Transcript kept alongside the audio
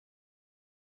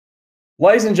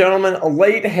Ladies and gentlemen,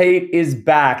 Elite Heat is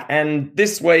back, and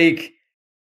this week,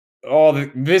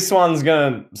 this one's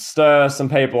gonna stir some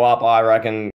people up, I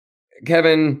reckon.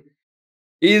 Kevin,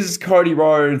 is Cody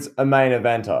Rhodes a main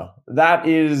eventer? That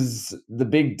is the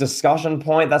big discussion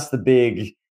point. That's the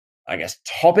big,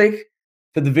 topic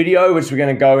for the video, which we're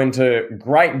going to go into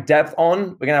great depth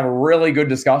on. We're going to have a really good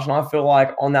discussion, I feel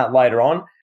like, on that later on.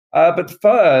 But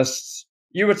first,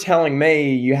 you were telling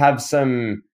me you have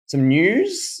some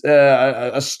news,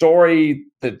 a story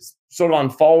that's sort of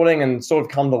unfolding and sort of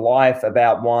come to life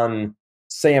about one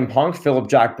CM Punk, Philip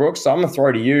Jack Brooks. So I'm going to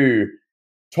throw to you.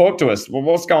 Talk to us. Well,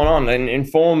 what's going on? And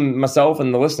inform myself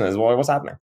and the listeners. What's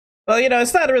happening? Well,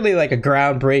 it's not really like a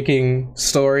groundbreaking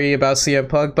story about CM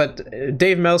Punk, but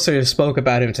Dave Meltzer spoke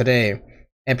about him today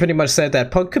and pretty much said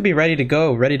that Punk could be ready to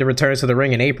go, ready to return to the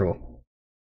ring in April.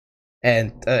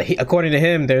 And according to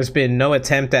him, there's been no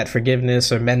attempt at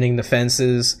forgiveness or mending the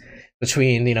fences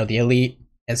between, the Elite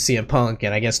and CM Punk.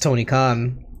 And I guess Tony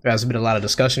Khan, there has been a lot of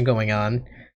discussion going on.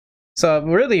 So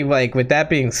really, with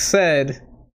that being said,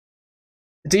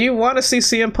 do you want to see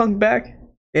CM Punk back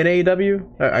in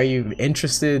AEW? Are you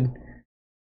interested?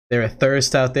 There a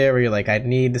thirst out there where you're like, I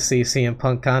need to see CM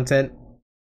Punk content?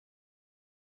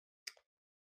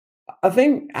 I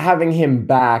think having him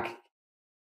back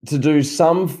to do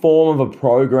some form of a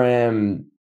program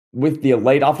with the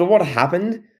Elite after what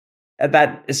happened at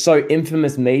that so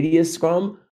infamous media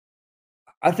scrum,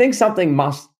 I think something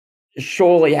must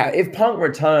surely happen. If Punk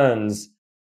returns,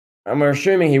 and we're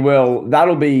assuming he will,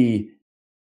 that'll be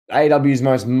AEW's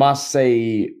most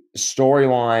must-see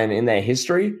storyline in their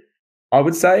history, I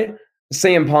would say.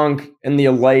 CM Punk and the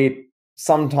Elite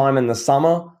sometime in the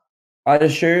summer, I'd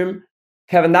assume.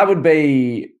 Kevin, that would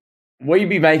be... Will you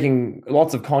be making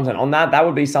lots of content on that? That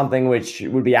would be something which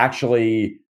would be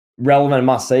actually relevant and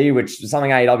must-see, which is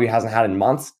something AEW hasn't had in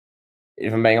months,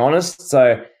 if I'm being honest.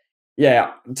 So,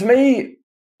 yeah, to me,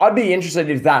 I'd be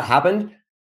interested if that happened.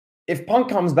 If Punk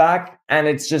comes back and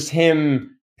it's just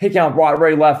him picking up right where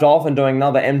he left off and doing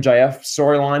another MJF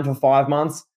storyline for 5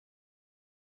 months.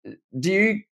 Do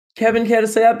you, Kevin, care to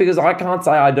see that? Because I can't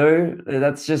say I do.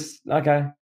 That's just, okay.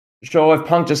 Sure, if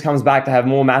Punk just comes back to have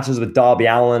more matches with Darby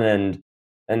Allin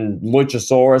and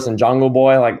Luchasaurus and Jungle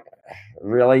Boy,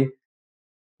 really?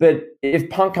 But if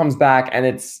Punk comes back and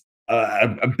it's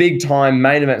a big-time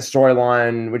main event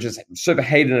storyline, which is super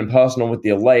heated and personal with the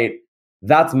Elite,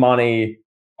 that's money.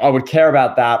 I would care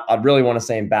about that. I'd really want to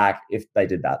see him back if they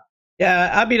did that. Yeah,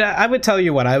 I mean, I would tell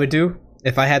you what I would do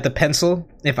if I had the pencil.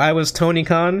 If I was Tony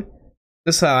Khan,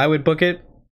 this is how I would book it.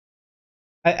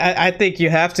 I think you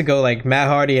have to go like Matt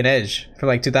Hardy and Edge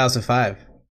for 2005.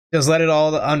 Just let it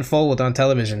all unfold on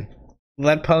television.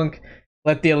 Let Punk,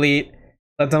 let the Elite,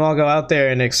 let them all go out there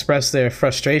and express their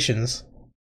frustrations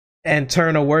and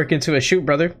turn a work into a shoot,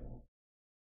 brother.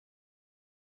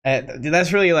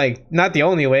 That's really not the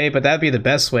only way, but that'd be the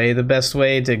best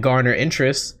way to garner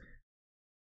interest.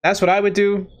 That's what I would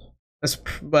do.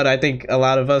 But I think a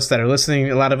lot of us that are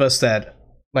listening, a lot of us that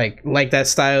like that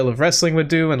style of wrestling would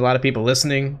do, and a lot of people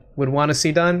listening would want to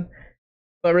see done.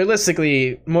 But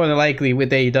realistically, more than likely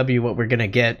with AEW, what we're gonna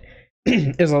get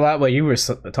is a lot what you were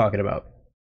talking about.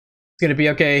 It's gonna be,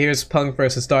 okay, here's Punk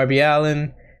versus Darby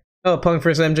Allin. Oh, Punk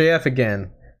versus MJF again.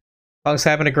 Punk's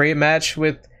having a great match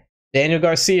with Daniel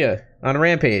Garcia on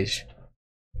Rampage,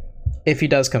 if he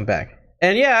does come back.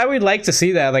 And yeah, I would like to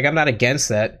see that. I'm not against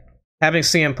that. Having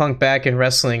CM Punk back in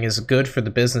wrestling is good for the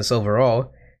business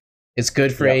overall. It's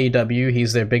good for AEW.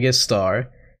 He's their biggest star.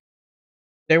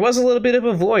 There was a little bit of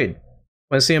a void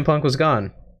when CM Punk was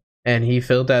gone, and he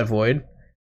filled that void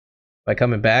by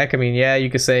coming back. I mean, yeah, you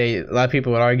could say, a lot of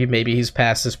people would argue maybe he's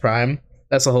past his prime.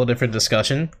 That's a whole different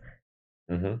discussion.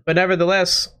 Mm-hmm. But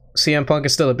nevertheless, CM Punk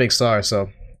is still a big star, so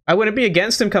I wouldn't be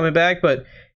against him coming back, but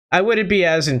I wouldn't be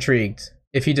as intrigued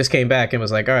if he just came back and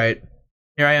was like, all right,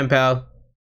 here I am, pal.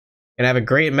 And have a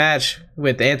great match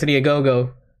with Anthony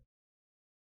Ogogo.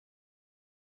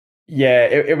 Yeah,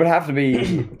 it would have to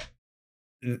be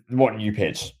what you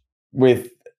pitched, with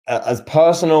as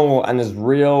personal and as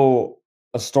real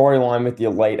a storyline with the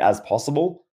Elite as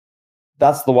possible.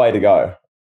 That's the way to go.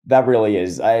 That really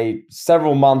is a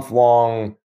several month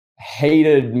long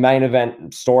hated main event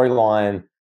storyline,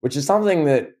 which is something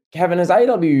that, Kevin, has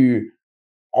AEW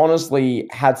honestly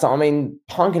had some. I mean,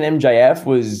 Punk and MJF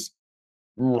was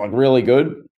really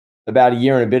good about a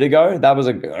year and a bit ago. That was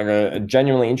a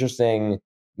genuinely interesting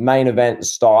main event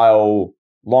style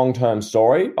long-term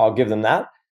story. I'll give them that.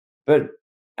 But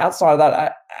outside of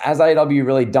that, has AEW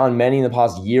really done many in the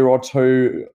past year or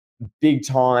two big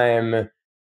time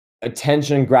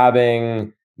attention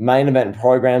grabbing main event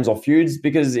programs or feuds?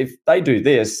 Because if they do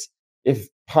this, if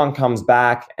Punk comes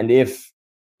back, and if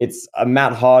it's a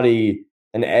Matt Hardy,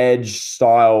 an Edge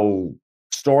style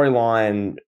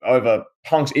storyline over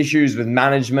Punk's issues with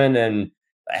management and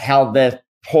how they're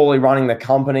poorly running the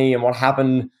company and what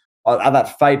happened at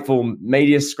that fateful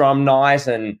media scrum night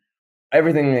and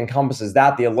everything encompasses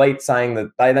that. The Elite saying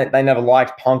that they never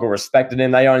liked Punk or respected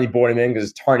him. They only brought him in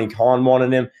because Tony Khan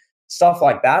wanted him. Stuff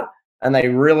like that. And they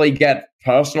really get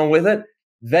personal with it.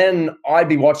 Then I'd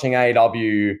be watching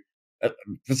AEW,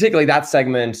 particularly that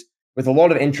segment, with a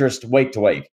lot of interest week to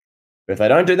week. But if they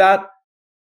don't do that,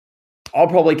 I'll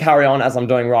probably carry on as I'm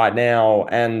doing right now.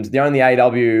 And the only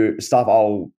AEW stuff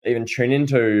I'll even tune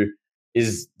into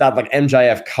is that like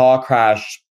MJF car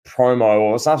crash promo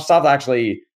or stuff that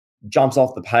actually jumps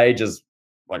off the page as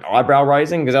like eyebrow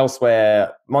raising, because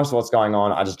elsewhere, most of what's going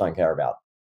on, I just don't care about.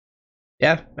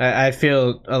 Yeah, I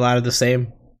feel a lot of the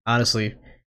same, honestly. I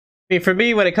mean, for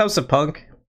me, when it comes to Punk,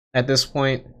 at this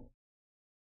point,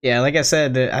 yeah, like I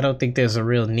said, I don't think there's a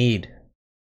real need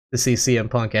to see CM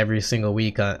Punk every single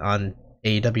week on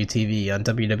AEW TV, on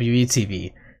WWE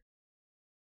TV.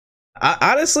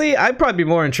 Honestly, I'd probably be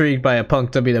more intrigued by a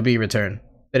Punk WWE return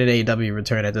than an AEW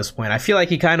return at this point. I feel like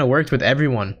he kind of worked with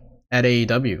everyone at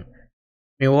AEW. I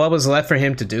mean, what was left for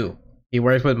him to do? He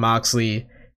worked with Moxley,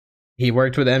 he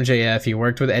worked with MJF, he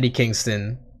worked with Eddie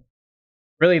Kingston.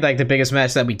 Really, like, the biggest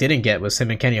match that we didn't get was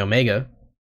him and Kenny Omega.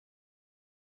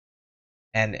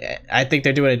 And I think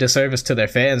they're doing a disservice to their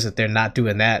fans if they're not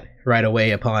doing that right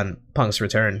away upon Punk's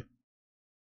return.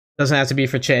 Doesn't have to be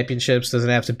for championships, doesn't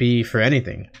have to be for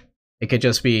anything. It could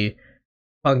just be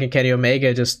Punk and Kenny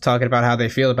Omega just talking about how they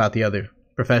feel about the other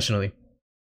professionally.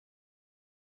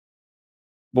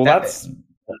 Well, that's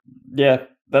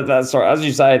sorry, as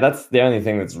you say, that's the only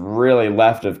thing that's really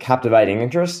left of captivating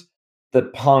interest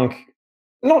that Punk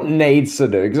not needs to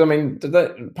do. Because I mean,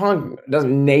 Punk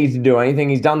doesn't need to do anything.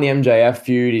 He's done the MJF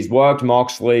feud. He's worked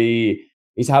Moxley.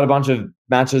 He's had a bunch of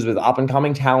matches with up and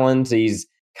coming talent. He's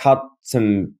cut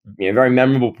some very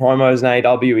memorable promos in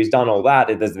AEW. He's done all that.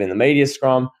 There's been the media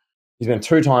scrum. He's been a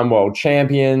 2-time world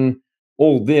champion.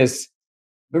 All this.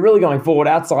 But really going forward,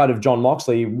 outside of John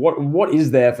Moxley, what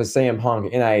is there for CM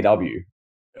Punk in AEW?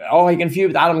 Oh, he can feud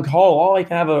with Adam Cole. Oh, he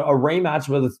can have a rematch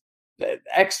with an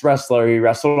ex-wrestler he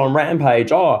wrestled on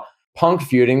Rampage. Oh, Punk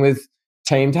feuding with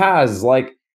Team Taz.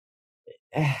 Like,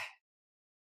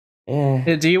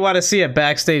 Do you want to see a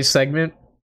backstage segment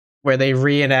where they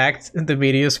reenact the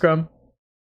media scrum?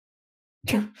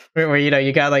 where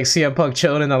you got like CM Punk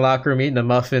chilling in the locker room eating a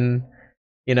muffin.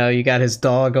 You got his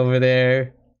dog over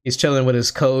there. He's chilling with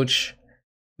his coach.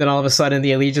 Then all of a sudden,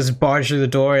 the Elite just barge through the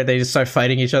door and they just start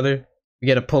fighting each other. We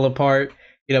get a pull apart.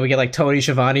 We get like Tony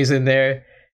Schiavone's in there.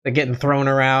 They're getting thrown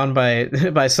around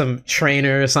by some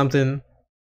trainer or something.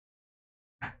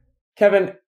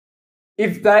 Kevin,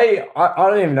 if I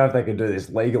don't even know if they could do this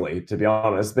legally, to be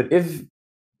honest, but if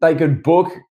they could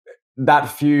book that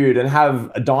feud and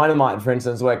have a Dynamite, for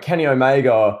instance, where Kenny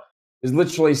Omega is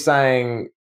literally saying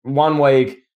 1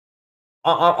 week,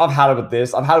 I've had it with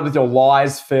this. I've had it with your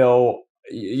lies, Phil.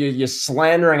 You're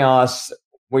slandering us.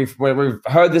 We've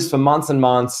heard this for months and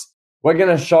months. We're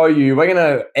going to show you. We're going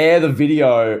to air the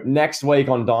video next week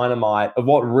on Dynamite of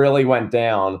what really went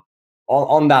down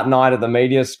on that night at the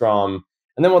media scrum.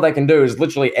 And then what they can do is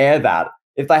literally air that.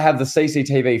 If they have the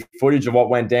CCTV footage of what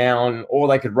went down, or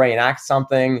they could reenact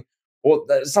something, or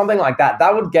something like that,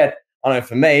 that would get, I don't know,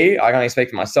 for me, I can only speak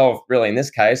for myself really in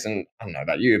this case, and I don't know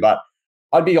about you, but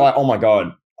I'd be like, oh my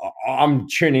God, I'm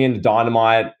tuning into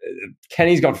Dynamite.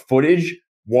 Kenny's got footage.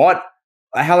 What?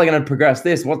 How are they going to progress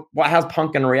this? How's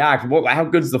Punk going to react? How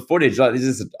good's the footage? Like,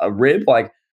 is this a rib? Like,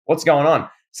 what's going on?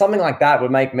 Something like that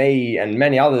would make me and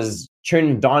many others tune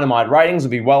into Dynamite. Ratings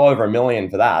would be well over 1 million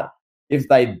for that if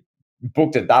they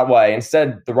booked it that way.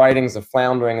 Instead, the ratings are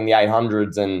floundering in the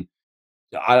 800s, and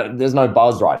there's no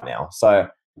buzz right now. So,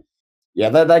 yeah,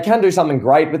 they can do something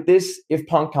great with this if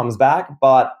Punk comes back,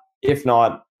 but if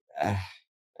not,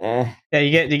 Yeah,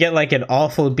 you get like an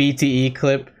awful BTE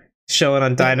clip showing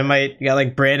on Dynamite. You got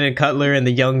like Brandon Cutler and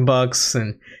the Young Bucks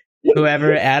and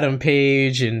whoever, Adam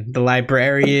Page and the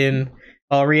Librarian,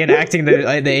 all reenacting the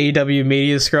AEW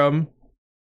media scrum.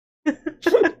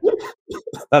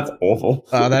 That's awful.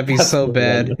 Oh, that'd be so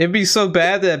bad. It'd be so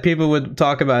bad that people would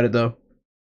talk about it, though.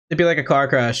 It'd be like a car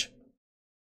crash.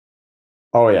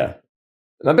 Oh, yeah.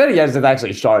 And I bet you guys have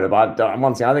actually showed it, but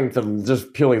once again, I think for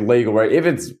just purely legal, right? If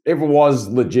it was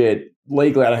legit,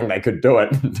 legally, I don't think they could do it,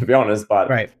 to be honest. But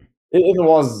right. If it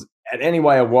was at any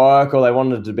way of work, or they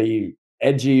wanted to be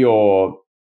edgy or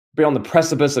be on the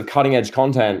precipice of cutting edge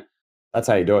content, that's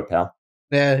how you do it, pal.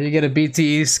 Yeah, you get a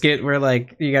BTE skit where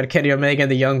like you got Kenny Omega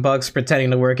and the Young Bucks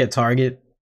pretending to work at Target.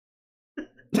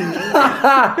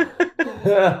 Yeah,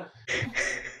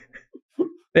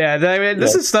 I mean,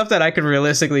 this is stuff that I could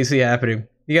realistically see happening.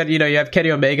 You have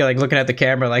Kenny Omega like looking at the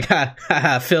camera like, ha ha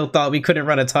ha. Phil thought we couldn't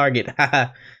run a target. Ha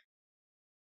ha.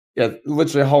 Yeah,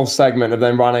 literally a whole segment of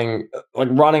them running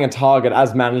a target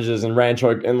as managers in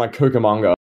Rancho and like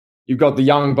Cucamonga. You've got the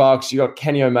Young Bucks, you've got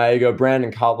Kenny Omega,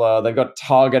 Brandon Cutler. They've got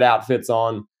target outfits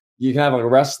on. You can have like a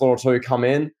wrestler or two come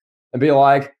in and be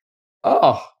like,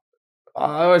 "Oh,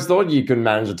 I always thought you couldn't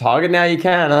manage a target. Now you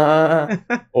can."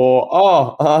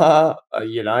 Or,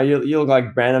 you look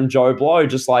like random Joe Blow,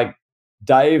 just like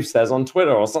Dave says on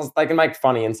Twitter, or something. They can make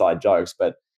funny inside jokes,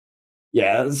 but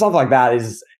yeah, stuff like that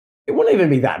it wouldn't even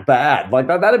be that bad. Like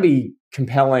that'd be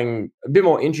compelling, a bit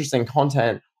more interesting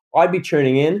content. I'd be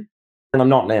tuning in, and I'm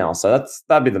not now. So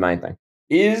that'd be the main thing.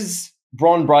 Is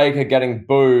Bron Breakker getting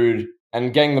booed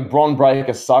and getting the Bron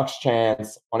Breakker sucks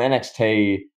chance on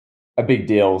NXT a big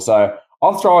deal? So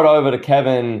I'll throw it over to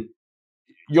Kevin.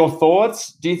 Your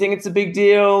thoughts? Do you think it's a big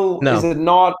deal? No. Is it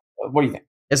not? What do you think?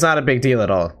 It's not a big deal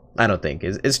at all. I don't think.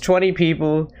 It's 20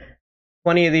 people.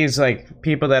 20 of these like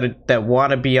people that want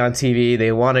to be on TV,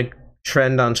 they want to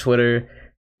trend on Twitter.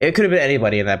 It could have been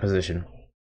anybody in that position.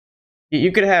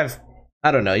 You could have,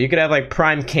 I don't know, you could have like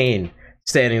Prime Kane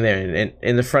standing there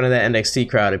in the front of that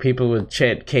NXT crowd, and people would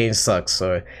chant Kane sucks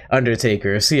or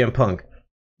Undertaker or CM Punk,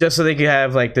 just so they could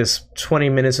have like this 20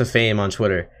 minutes of fame on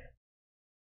Twitter.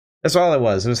 That's all it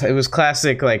was. It was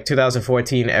classic like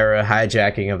 2014 era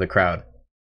hijacking of the crowd.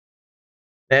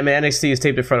 I mean, NXT is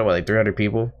taped in front of what, like 300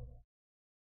 people?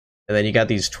 And then you got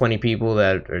these 20 people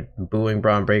that are booing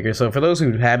Bron Breakker. So for those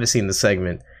who haven't seen the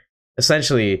segment,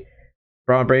 essentially,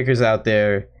 Bron Breakker's out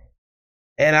there.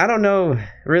 And I don't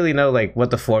really know like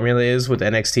what the formula is with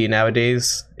NXT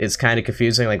nowadays. It's kind of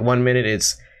confusing. Like 1 minute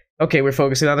it's, okay, we're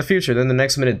focusing on the future. Then the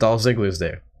next minute, Dolph Ziggler's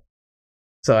there.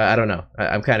 So I don't know.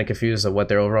 I'm kind of confused of what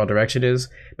their overall direction is.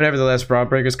 But nevertheless, Bron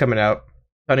Breakker's coming out,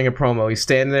 cutting a promo. He's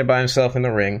standing there by himself in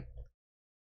the ring.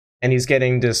 And he's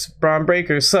getting this Bron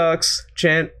Breakker sucks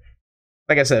chant.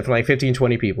 Like I said, from like 15,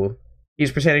 20 people.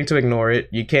 He's pretending to ignore it.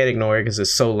 You can't ignore it because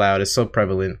it's so loud. It's so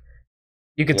prevalent.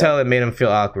 You can tell it made him feel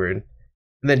awkward.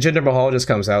 And then Jinder Mahal just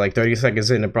comes out like 30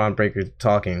 seconds into Bron Breakker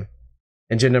talking.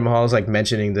 And Jinder Mahal's like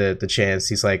mentioning the chants.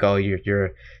 He's like, oh,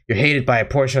 you're hated by a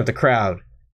portion of the crowd,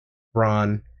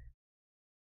 Braun.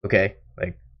 Okay,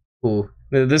 like, cool.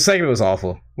 This segment was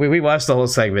awful. We watched the whole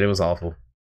segment. It was awful.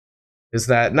 It's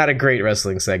not a great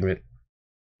wrestling segment.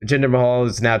 Jinder Mahal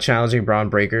is now challenging Bron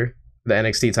Breakker, the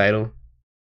NXT title.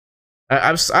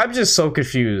 I'm just so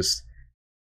confused.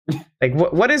 Like,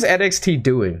 what is NXT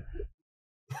doing?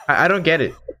 I don't get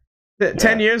it.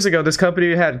 10 years ago, this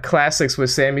company had classics with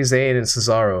Sami Zayn and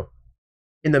Cesaro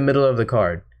in the middle of the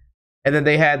card. And then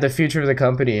they had the future of the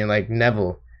company and like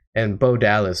Neville and Bo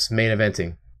Dallas main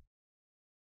eventing.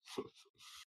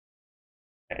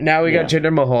 Now we got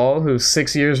Jinder Mahal, who's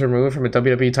 6 years removed from a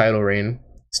WWE title reign,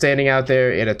 standing out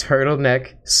there in a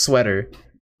turtleneck sweater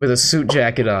with a suit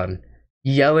jacket on,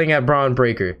 yelling at Bron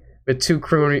Breakker with two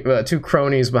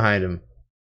cronies behind him.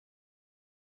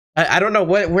 I don't know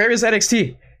where is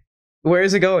NXT? Where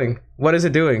is it going? What is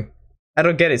it doing? I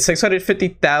don't get it.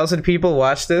 650,000 people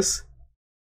watch this?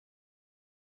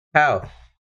 How?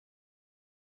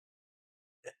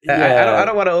 Yeah. I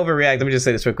don't want to overreact. Let me just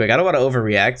say this real quick. I don't want to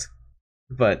overreact,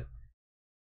 but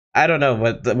I don't know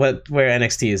where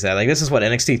NXT is at. Like, this is what,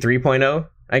 NXT 3.0,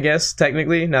 I guess,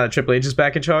 technically, now that Triple H is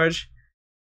back in charge.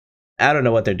 I don't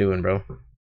know what they're doing, bro.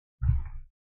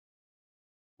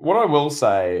 What I will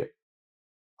say,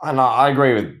 and I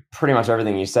agree with pretty much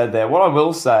everything you said there. What I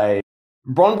will say,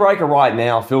 Bron Breakker right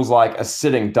now feels like a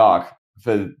sitting duck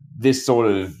for this sort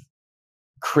of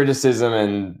criticism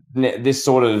and this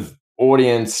sort of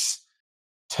audience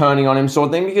turning on him sort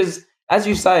of thing. Because, as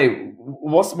you say,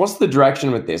 what's the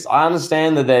direction with this? I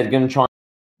understand that they're going to try and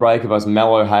break versus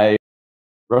Mello Hay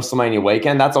WrestleMania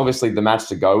weekend. That's obviously the match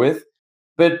to go with.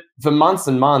 But for months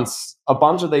and months, a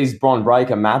bunch of these Bron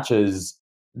Breakker matches,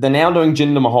 they're now doing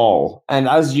Jinder Mahal. And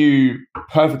as you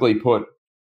perfectly put,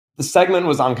 the segment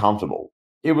was uncomfortable.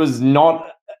 It was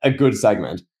not a good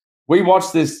segment. We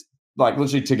watched this like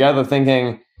literally together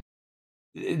thinking,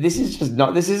 this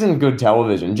isn't good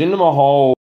television. Jinder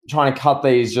Mahal trying to cut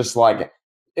these just like,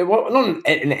 it was not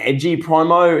an edgy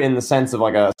promo in the sense of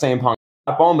like a CM Punk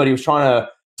bomb, but he was trying to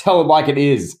tell it like it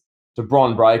is to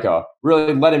Bron Breakker.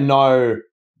 Really let him know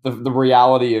the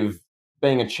reality of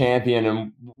being a champion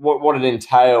and what it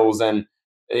entails. And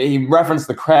he referenced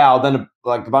the crowd, then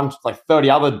like a bunch, like 30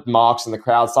 other marks in the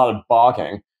crowd started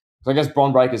barking. So I guess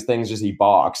Bron Breakker's thing is just he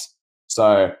barks.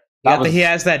 So he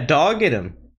has that dog in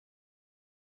him.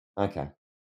 Okay.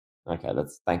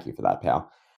 Thank you for that,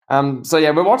 pal. So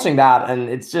yeah, we're watching that, and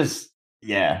it's just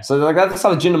yeah. So like that's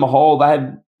how Jinder Mahal. They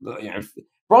had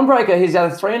Bron Breakker. He's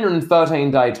had a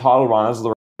 313-day title run as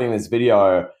we're recording this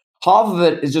video. Half of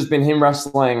it has just been him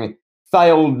wrestling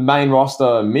failed main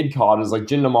roster mid carders like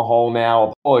Jinder Mahal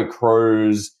now, Apollo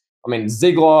Crews. I mean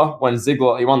Ziggler when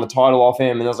Ziggler he won the title off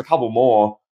him, and there's a couple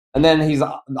more. And then he's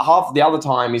half the other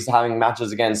time he's having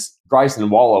matches against Grayson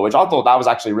Waller, which I thought that was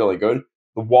actually really good.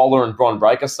 The Waller and Bron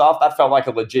Breakker stuff that felt like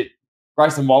a legit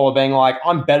Grayson Waller being like,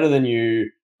 "I'm better than you.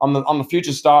 I'm the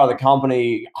future star of the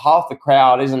company." Half the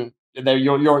crowd isn't there.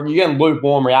 You're getting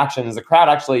lukewarm reactions. The crowd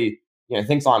actually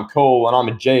thinks I'm cool and I'm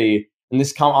a G,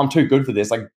 and I'm too good for this.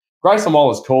 Like Grayson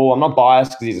Waller's cool. I'm not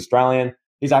biased because he's Australian.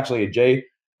 He's actually a G.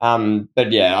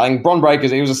 But yeah, I think Bron Breakker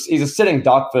he's a sitting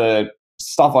duck for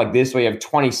stuff like this where you have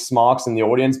 20 smarks in the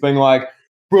audience being like,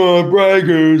 "Bron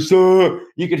Breakker, sir."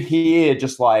 You could hear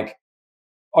just like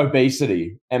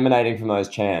obesity emanating from those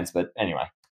chants. But anyway.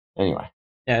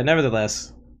 Yeah,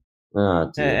 nevertheless.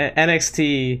 Oh,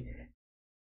 NXT,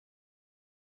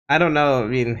 I don't know. I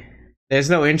mean, there's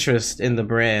no interest in the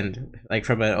brand, like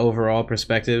from an overall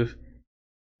perspective.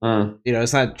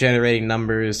 It's not generating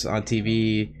numbers on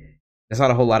TV. There's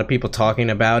not a whole lot of people talking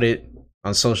about it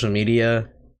on social media.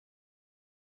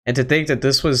 And to think that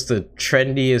this was the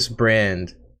trendiest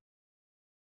brand,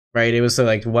 right? It was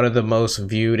like one of the most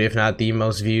viewed, if not the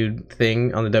most viewed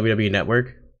thing on the WWE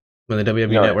Network when the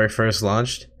WWE Network first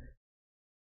launched.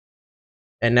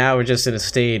 And now we're just in a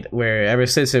state where ever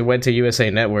since it went to USA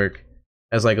Network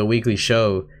as like a weekly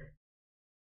show,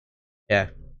 yeah,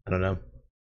 I don't know.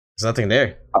 There's nothing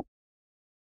there.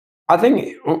 I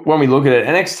think when we look at it,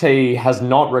 NXT has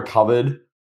not recovered.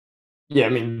 Yeah, I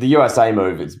mean, the USA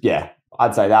move is,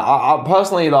 I'd say that. I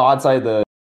personally, though, I'd say the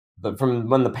from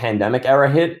when the pandemic era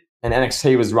hit and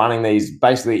NXT was running these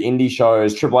basically indie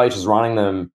shows, Triple H was running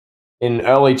them in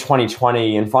early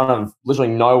 2020 in front of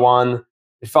literally no one.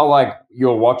 It felt like you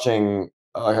were watching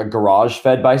like a garage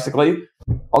fed, basically.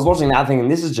 I was watching that thing, and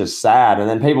this is just sad. And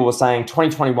then people were saying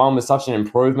 2021 was such an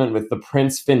improvement with the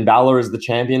Prince Finn Balor as the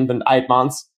champion for 8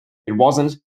 months. It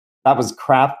wasn't. That was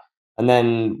crap. And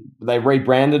then they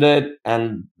rebranded it.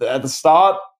 And at the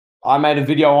start, I made a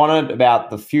video on it about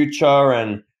the future,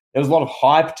 and there was a lot of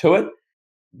hype to it.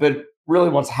 But really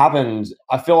what's happened,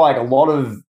 I feel like a lot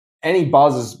of any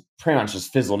buzz is pretty much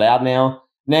just fizzled out now.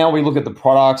 Now we look at the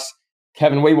products.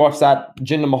 Kevin, we watched that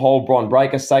Jinder Mahal Bron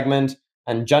Breakker segment,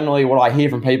 and generally what I hear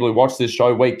from people who watch this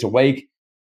show week to week,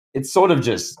 it's sort of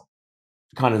just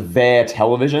kind of their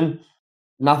television.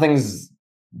 Nothing's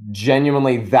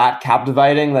genuinely that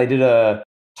captivating. They did a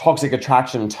Toxic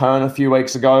Attraction turn a few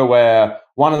weeks ago where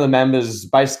one of the members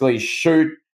basically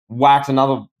whacked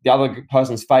the other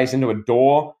person's face into a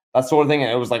door, that sort of thing.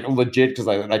 And it was like legit because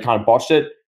they kind of botched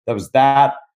it. There was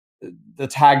that. The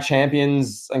tag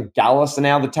champions and Gallus are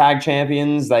now the tag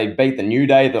champions. They beat the New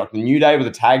Day. The New Day were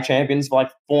the tag champions for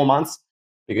like 4 months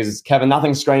because Kevin,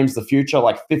 nothing screams the future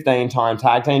like 15-time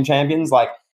tag team champions. Like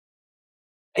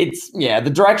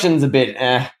the direction's a bit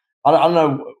I don't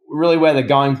know really where they're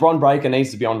going. Bron Breakker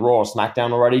needs to be on Raw or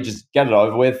SmackDown already. Just get it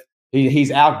over with.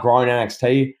 He's outgrown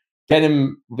NXT. Get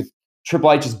him with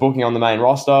Triple H's booking on the main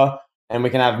roster, and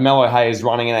we can have Mello Hayes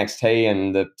running NXT,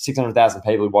 and the 600,000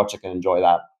 people who watch it can enjoy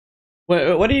that.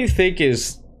 What do you think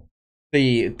is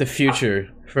the future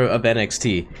of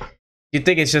NXT? You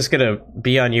think it's just gonna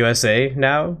be on USA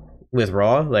now with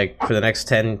Raw, like for the next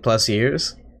 10 plus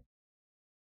years?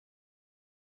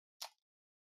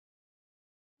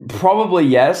 Probably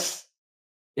yes.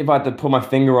 If I had to put my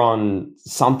finger on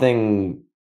something,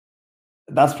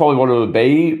 that's probably what it would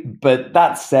be. But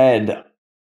that said,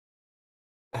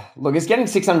 look, it's getting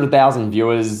 600,000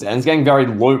 viewers and it's getting very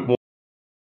lukewarm.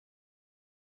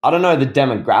 I don't know the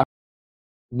demographic.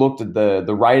 Looked at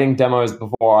the rating demos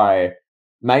before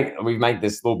we make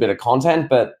this little bit of content,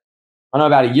 but I know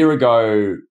about a year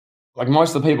ago, like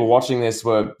most of the people watching this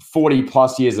were 40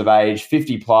 plus years of age,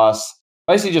 50 plus,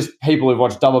 basically just people who've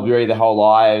watched WWE their whole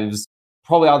lives,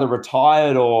 probably either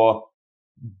retired or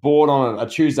bored on a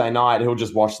Tuesday night who'll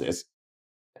just watch this.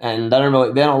 And they're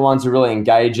not the ones who are really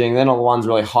engaging. They're not the ones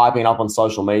really hyping up on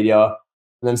social media.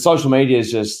 And then social media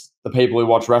is just the people who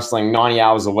watch wrestling 90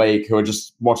 hours a week who are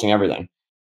just watching everything.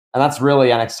 And that's really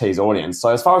NXT's audience. So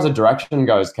as far as the direction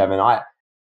goes, Kevin, I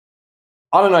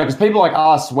don't know, because people like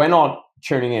us, we're not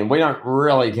tuning in. We don't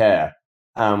really care.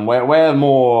 We're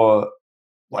more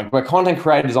like we're content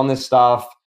creators on this stuff,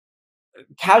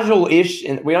 casual-ish.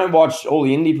 And we don't watch all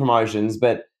the indie promotions,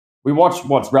 but we watch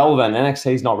what's relevant.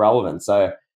 NXT's not relevant.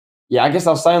 So yeah, I guess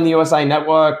I'll stay on the USA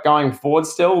Network going forward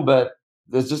still, but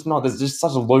there's just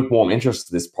such a lukewarm interest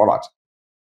to this product.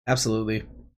 Absolutely.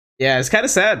 Yeah, it's kind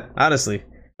of sad, honestly.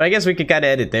 But I guess we could kind of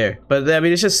end it there. But I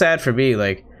mean, it's just sad for me,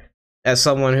 like as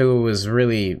someone who was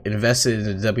really invested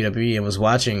in WWE and was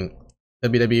watching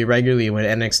WWE regularly when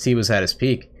NXT was at its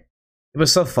peak. It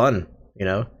was so fun, you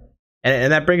know?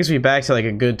 And that brings me back to like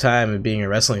a good time of being a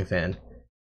wrestling fan.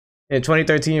 In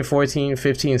 2013, 14,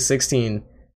 15, 16,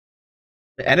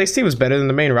 NXT was better than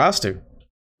the main roster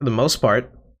for the most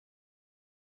part.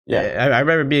 Yeah. I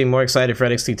remember being more excited for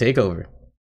NXT TakeOver.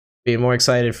 Being more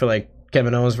excited for like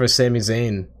Kevin Owens versus Sami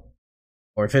Zayn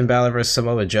or Finn Balor versus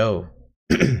Samoa Joe.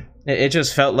 It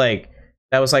just felt like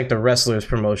that was like the wrestler's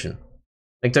promotion.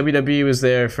 Like WWE was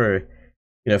there for,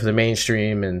 for the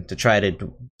mainstream and to try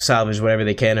to salvage whatever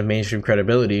they can of mainstream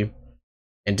credibility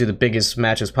and do the biggest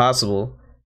matches possible.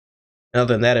 And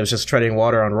other than that, it was just treading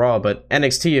water on Raw. But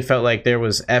NXT, it felt like there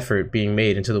was effort being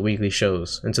made into the weekly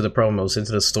shows, into the promos,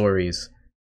 into the stories.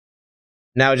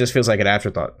 Now it just feels like an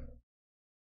afterthought.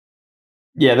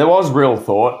 Yeah, there was real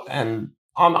thought, and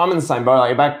I'm in the same boat.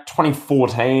 Like back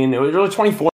 2014, it was really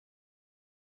 2014.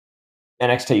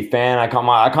 NXT fan, I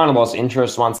kind of lost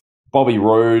interest once Bobby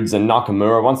Rhodes and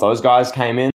Nakamura, once those guys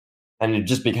came in, and it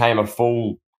just became a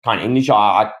full kind of indie show.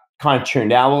 I kind of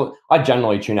tuned out. Well, I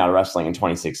generally tuned out of wrestling in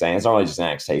 2016. It's not really just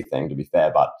an NXT thing, to be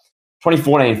fair, but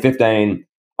 2014, 15,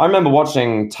 I remember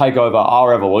watching TakeOver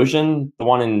Our Evolution, the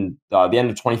one in the end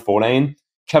of 2014,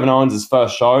 Kevin Owens'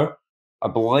 first show, I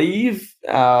believe,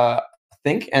 I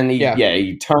think, and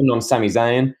he turned on Sami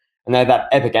Zayn, and they had that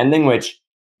epic ending, which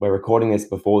we're recording this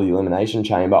before the Elimination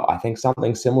Chamber. I think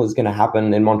something similar is going to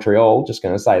happen in Montreal. Just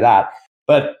going to say that.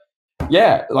 But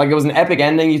yeah, like it was an epic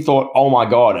ending. You thought, oh my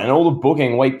God. And all the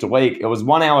booking week to week, it was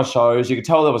 1 hour shows. You could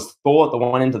tell there was thought that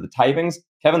went into the tapings.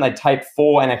 Kevin, they taped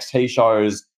 4 NXT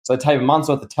shows. So they taped a month's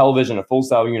worth of television at Full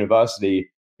Sail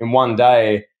University in one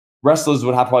day. Wrestlers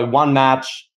would have probably one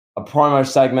match, a promo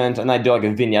segment, and they'd do like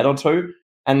a vignette or two.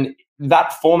 And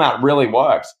that format really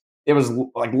worked. It was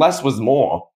like less was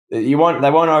more. They weren't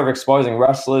overexposing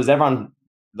wrestlers.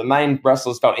 The main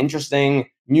wrestlers felt interesting.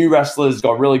 New wrestlers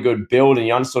got really good build, and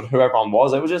you understood who everyone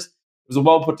was. It was a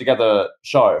well put together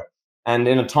show. And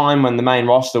in a time when the main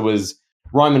roster was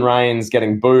Roman Reigns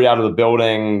getting booed out of the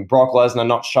building, Brock Lesnar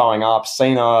not showing up,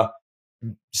 Cena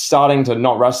starting to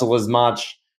not wrestle as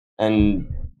much, and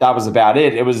that was about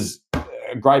it. It was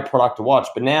a great product to watch.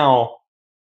 But now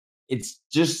it's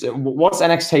just, what's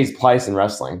NXT's place in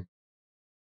wrestling?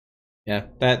 Yeah,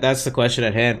 that's the question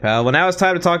at hand, pal. Well, now it's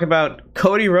time to talk about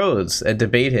Cody Rhodes and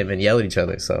debate him and yell at each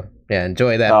other. So, yeah,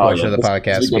 enjoy that portion of the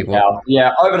podcast, people. Pal.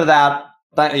 Yeah, over to that.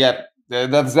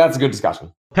 That's a good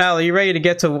discussion. Pal, are you ready to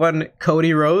get to one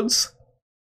Cody Rhodes?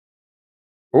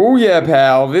 Oh, yeah,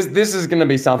 pal. This is going to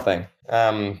be something.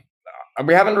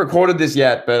 We haven't recorded this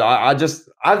yet, but I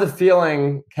have the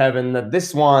feeling, Kevin, that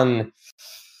this one,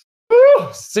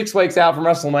 6 weeks out from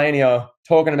WrestleMania,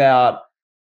 talking about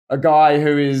a guy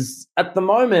who is, at the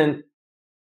moment,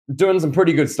 doing some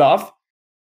pretty good stuff,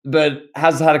 but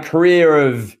has had a career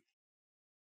of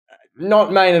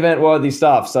not main event worthy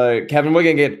stuff. So, Kevin, we're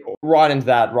going to get right into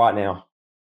that right now.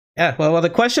 Yeah, well, the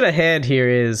question at hand here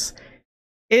is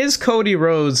Cody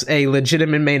Rhodes a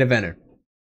legitimate main eventer?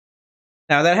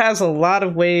 Now, that has a lot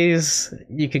of ways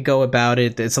you could go about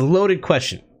it. It's a loaded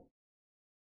question.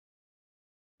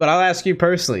 But I'll ask you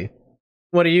personally,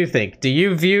 what do you think? Do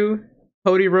you view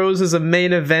Cody Rhodes as a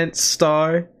main event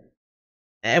star?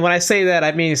 And when I say that,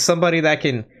 I mean somebody that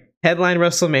can headline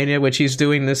WrestleMania, which he's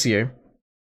doing this year.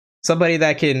 Somebody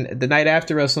that can, the night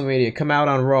after WrestleMania, come out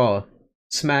on Raw,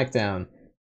 SmackDown,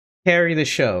 carry the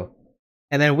show.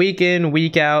 And then week in,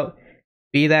 week out,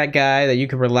 be that guy that you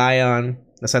can rely on,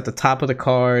 that's at the top of the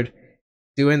card,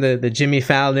 doing the Jimmy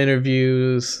Fallon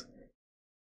interviews.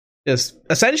 Just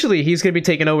essentially, he's going to be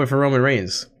taking over for Roman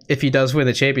Reigns if he does win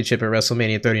the championship at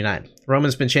WrestleMania 39.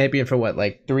 Roman's been champion for what,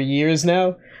 like 3 years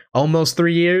now? Almost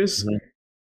 3 years? Mm-hmm.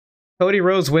 Cody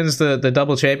Rhodes wins the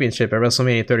double championship at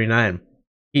WrestleMania 39.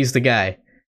 He's the guy.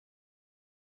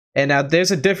 And now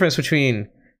there's a difference between,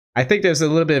 I think there's a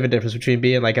little bit of a difference between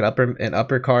being like an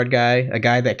upper card guy, a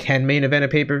guy that can main event a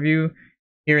pay-per-view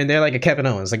here and there, like a Kevin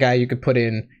Owens, a guy you could put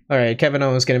in, all right, Kevin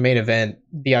Owens going to main event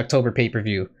the October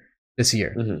pay-per-view this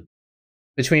year. Mm-hmm.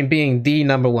 Between being the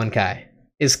number one guy.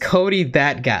 Is Cody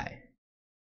that guy?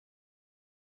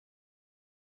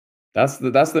 That's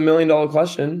the $1 million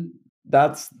question.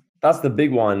 That's the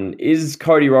big one. Is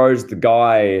Cody Rhodes the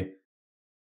guy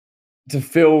to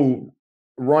fill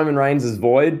Roman Reigns'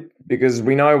 void? Because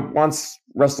we know once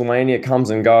WrestleMania comes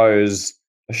and goes,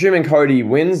 assuming Cody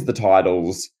wins the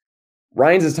titles,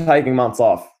 Reigns is taking months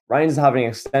off. Reigns is having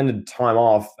extended time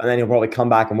off, and then he'll probably come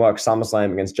back and work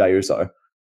SummerSlam against Jey Uso.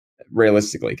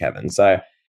 Realistically, Kevin. So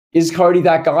is Cody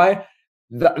that guy?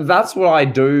 That's what I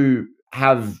do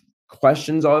have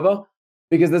questions over,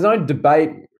 because there's no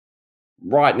debate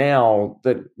right now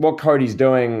that what Cody's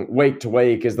doing week to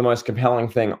week is the most compelling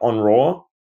thing on Raw.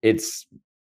 It's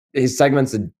his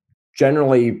segments are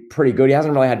generally pretty good. He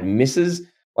hasn't really had misses.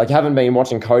 Like, haven't been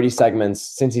watching Cody segments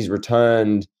since he's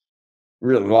returned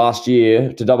really last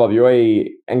year to WWE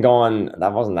and gone,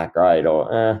 that wasn't that great,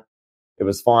 or it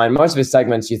was fine. Most of his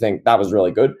segments, you think that was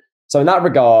really good. So in that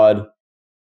regard,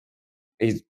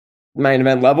 he's main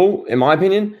event level, in my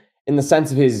opinion, in the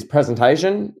sense of his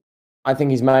presentation. I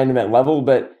think he's main event level.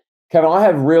 But Kevin, I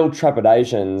have real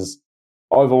trepidations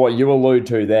over what you allude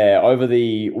to there, over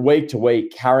the week to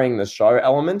week carrying the show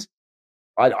element.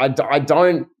 I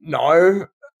don't know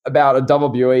about a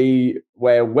WWE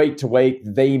where week to week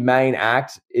the main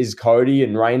act is Cody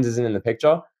and Reigns isn't in the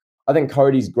picture. I think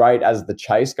Cody's great as the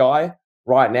chase guy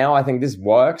right now. I think this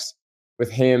works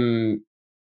with him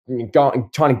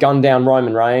trying to gun down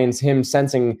Roman Reigns, him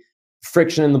sensing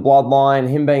friction in the bloodline,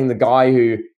 him being the guy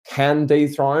who can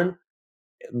dethrone.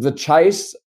 The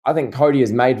chase, I think Cody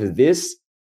is made for this.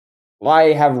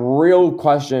 I have real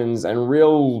questions and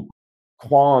real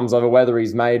qualms over whether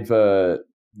he's made for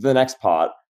the next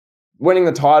part. Winning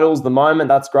the titles, the moment,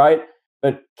 that's great.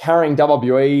 But carrying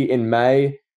WWE in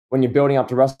May, when you're building up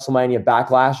to WrestleMania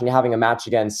Backlash and you're having a match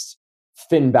against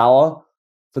Finn Balor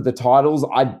for the titles,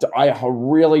 I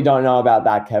really don't know about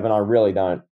that, Kevin. I really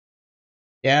don't.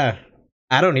 Yeah,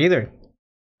 I don't either.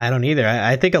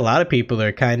 I think a lot of people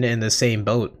are kind of in the same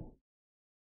boat.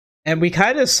 And we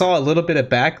kind of saw a little bit of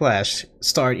backlash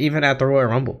start even at the Royal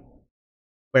Rumble.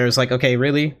 Where it's like, okay,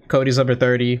 really? Cody's number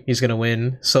 30. He's going to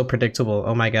win. So predictable.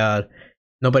 Oh my God.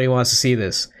 Nobody wants to see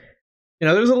this. You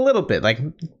know, there was a little bit. Like,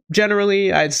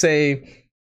 generally, I'd say,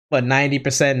 90%,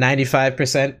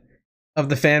 95% of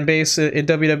the fan base in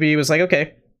WWE was like,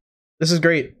 okay, this is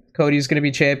great. Cody's going to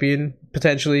be champion.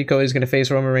 Potentially, Cody's going to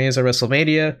face Roman Reigns at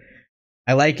WrestleMania.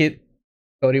 I like it.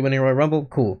 Cody winning Royal Rumble,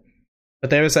 cool.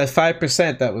 But there was that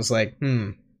 5% that was like,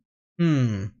 I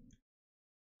don't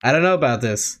know about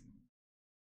this.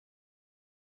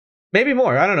 Maybe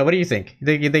more. I don't know. What do you think?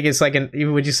 You think it's like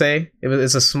would you say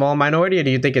it's a small minority, or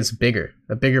do you think it's bigger?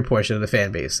 A bigger portion of the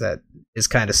fan base that is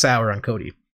kind of sour on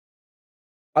Cody?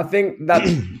 I think that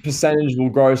percentage will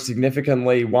grow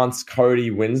significantly once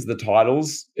Cody wins the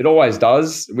titles. It always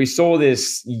does. We saw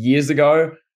this years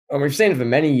ago, and we've seen it for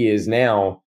many years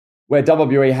now, where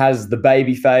WWE has the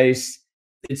baby face.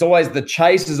 It's always the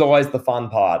chase is always the fun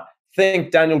part.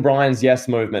 Think Daniel Bryan's Yes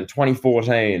Movement,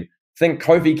 2014. Think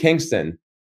Kofi Kingston,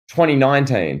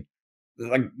 2019.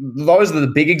 Like, those are the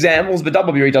big examples, but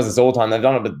WWE does this all the time. They've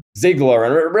done it with Ziggler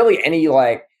and really any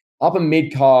like upper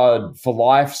mid card for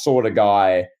life sort of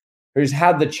guy who's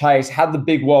had the chase, had the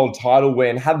big world title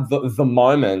win, had the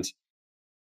moment.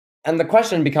 And the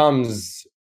question becomes,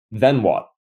 then what?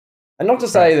 And not to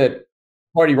say that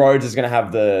Cody Rhodes is going to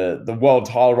have the world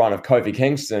title run of Kofi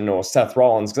Kingston or Seth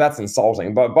Rollins, because that's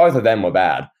insulting, but both of them were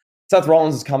bad. Seth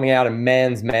Rollins is coming out in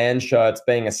man shirts,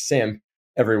 being a simp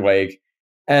every week.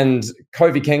 And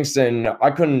Kofi Kingston,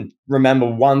 I couldn't remember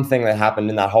one thing that happened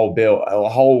in that whole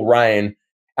whole reign,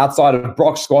 outside of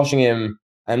Brock squashing him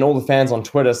and all the fans on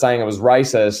Twitter saying it was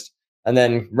racist, and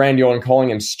then Randy Orton calling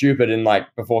him stupid in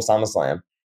before SummerSlam.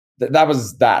 That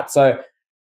was that. So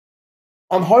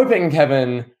I'm hoping,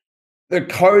 Kevin, that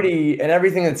Cody and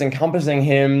everything that's encompassing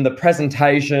him, the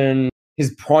presentation,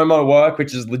 his promo work,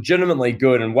 which is legitimately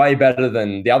good and way better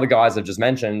than the other guys I've just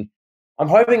mentioned, I'm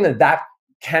hoping that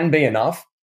can be enough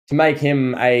to make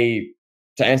him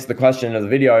to answer the question of the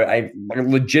video, a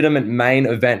legitimate main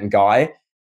event guy.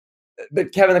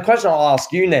 But Kevin, the question I'll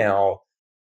ask you now,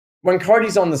 when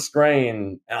Cody's on the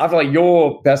screen, and I feel like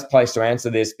you're best placed to answer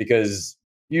this because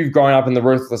you've grown up in the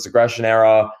Ruthless Aggression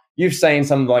era. You've seen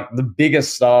some of the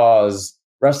biggest stars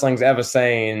wrestling's ever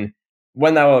seen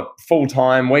when they were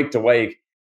full-time, week to week.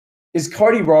 Is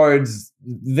Cody Rhodes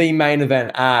the main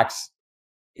event act?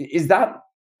 Is that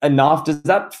enough? Does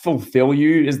that fulfill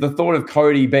you? Is the thought of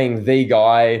Cody being the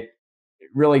guy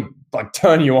really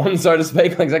turn you on, so to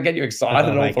speak? Does that get you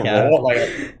excited all for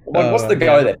Raw? What's the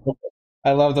go there?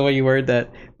 I love the way you word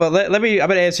that. But I'm going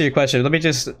to answer your question. Let me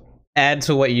just add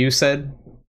to what you said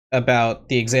about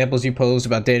the examples you posed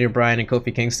about Daniel Bryan and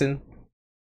Kofi Kingston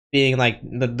being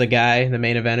the guy, the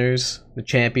main eventers, the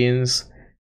champions.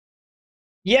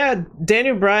 Yeah,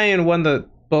 Daniel Bryan won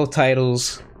both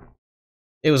titles.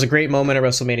 It was a great moment at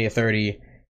WrestleMania 30.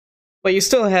 But you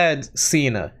still had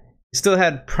Cena. You still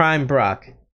had Prime Brock.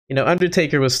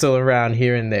 Undertaker was still around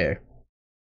here and there.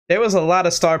 There was a lot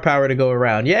of star power to go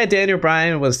around. Yeah, Daniel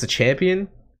Bryan was the champion,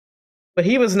 but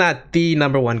he was not the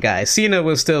number one guy. Cena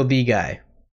was still the guy.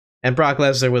 And Brock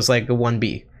Lesnar was the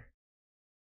 1B.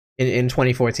 in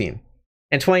 2014.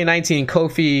 In 2019,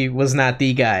 Kofi was not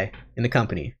the guy in the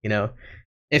company. You know,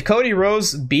 if Cody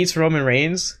Rhodes beats Roman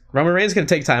Reigns is going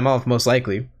to take time off most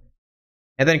likely,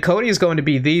 and then Cody is going to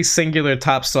be the singular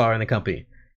top star in the company.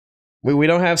 We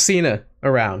don't have Cena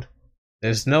around.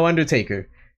 There's no Undertaker.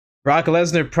 Brock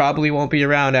Lesnar probably won't be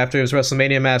around after his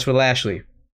WrestleMania match with Lashley.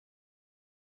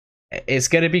 It's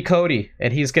going to be Cody,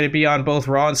 and he's going to be on both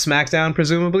Raw and SmackDown,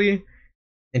 presumably,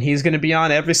 and he's going to be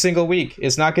on every single week.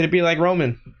 It's not going to be like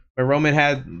Roman, where Roman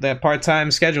had that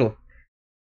part-time schedule.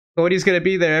 Cody's going to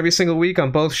be there every single week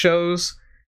on both shows.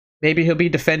 Maybe he'll be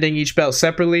defending each belt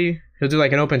separately. He'll do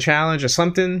like an open challenge or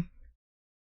something.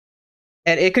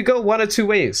 And it could go one of two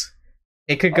ways.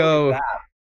 It could go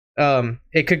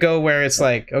where it's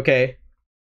like, okay,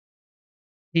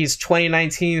 he's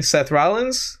 2019 Seth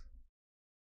Rollins,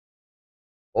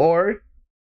 or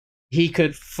he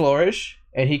could flourish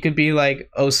and he could be like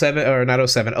 07 or not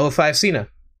 07, 05 Cena.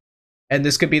 And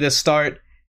this could be the start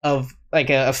of like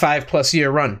a 5+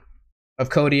 year run of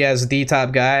Cody as the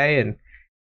top guy, and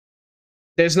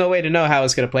there's no way to know how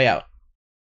it's going to play out.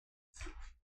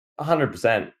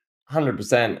 100%.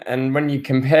 100%. And when you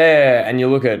compare and you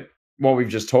look at what we've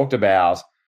just talked about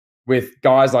with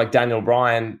guys like Daniel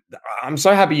Bryan, I'm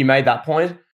so happy you made that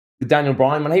point with Daniel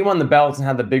Bryan. When he won the belts and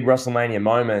had the big WrestleMania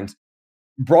moment,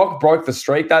 Brock broke the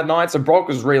streak that night. So Brock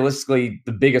was realistically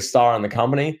the biggest star in the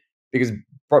company, because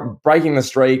breaking the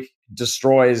streak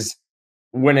destroys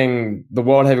winning the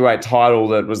World Heavyweight title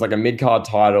that was like a mid-card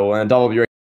title and a WWE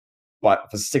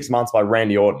for 6 months by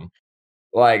Randy Orton.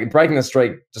 Like, breaking the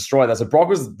streak destroyed that. So Brock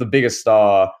was the biggest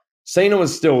star. Cena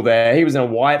was still there. He was in a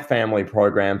Wyatt family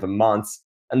program for months.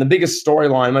 And the biggest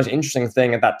storyline, most interesting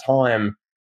thing at that time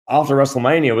after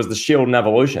WrestleMania was the Shield and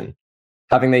Evolution,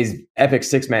 having these epic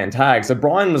 6-man tags. So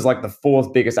Bryan was like the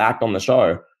 4th biggest act on the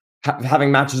show,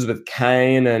 having matches with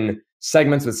Kane and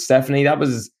segments with Stephanie. That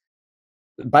was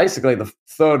basically the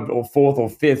 3rd or 4th or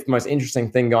 5th most interesting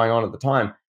thing going on at the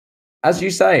time. As you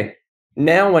say,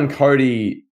 now when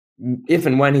Cody, if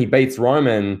and when he beats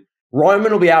Roman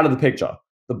will be out of the picture.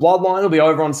 The bloodline will be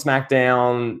over on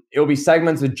SmackDown. It'll be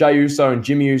segments with Jey Uso and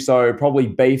Jimmy Uso probably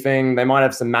beefing. They might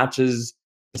have some matches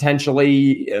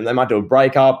potentially, and they might do a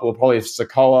breakup, or probably have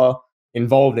Sikoa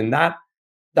involved in that.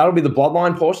 That'll be the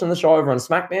bloodline portion of the show over on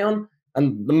SmackDown.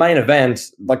 And the main event,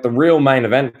 like the real main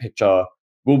event picture,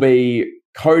 will be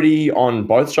Cody on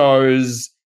both shows,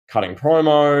 cutting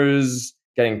promos,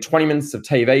 getting 20 minutes of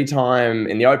TV time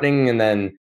in the opening, and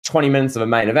then 20 minutes of a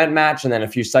main event match, and then a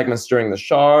few segments during the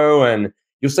show. And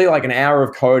you'll see like an hour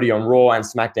of Cody on Raw and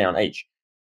SmackDown each.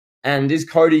 And is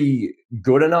Cody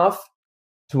good enough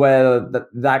to where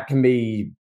that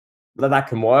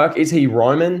can work? Is he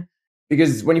Roman?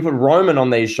 Because when you put Roman on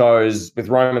these shows with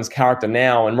Roman's character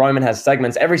now, and Roman has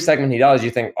segments, every segment he does,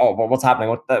 you think, oh, well, what's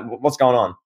happening? What's going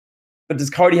on? But does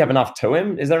Cody have enough to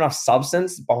him? Is there enough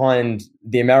substance behind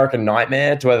the American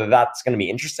Nightmare to whether that's going to be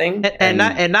interesting? And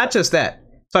not just that.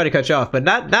 Sorry to cut you off, but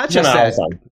not just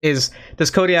that.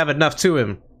 Does Cody have enough to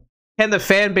him? Can the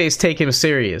fan base take him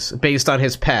serious based on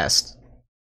his past?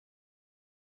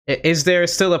 Is there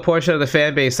still a portion of the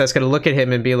fan base that's going to look at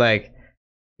him and be like,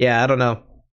 yeah, I don't know.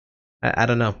 I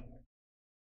don't know.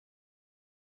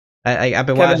 I've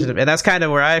been watching him, and that's kind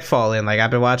of where I fall in. Like, I've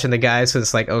been watching the guy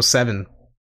since like 07,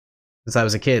 since I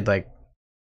was a kid. Like,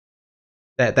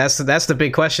 that's the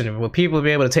big question. Will people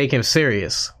be able to take him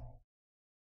serious?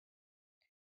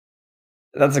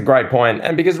 That's a great point.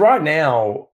 And because right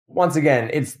now, once again,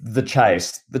 it's the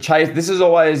chase. The chase, this is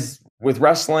always, with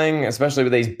wrestling, especially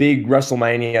with these big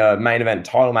WrestleMania main event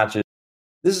title matches,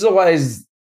 this is always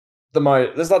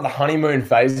this is like the honeymoon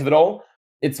phase of it all.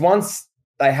 It's once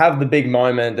they have the big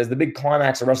moment, there's the big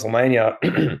climax of WrestleMania,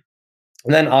 and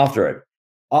then after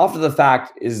the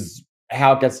fact is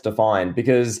how it gets defined.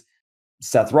 Because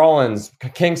Seth Rollins,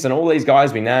 Kingston, all these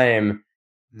guys we name,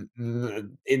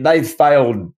 they've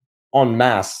failed en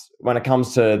masse when it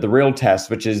comes to the real test,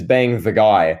 which is being the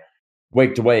guy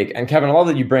week to week. And Kevin, I love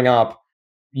that you bring up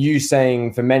you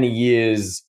saying for many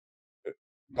years,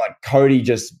 like Cody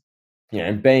just,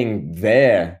 being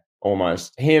there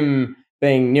almost. Him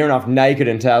being near enough naked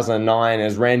in 2009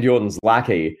 as Randy Orton's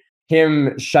lackey.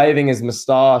 Him shaving his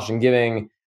mustache and giving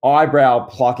eyebrow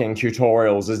plucking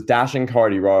tutorials as dashing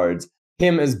Cody Rhodes.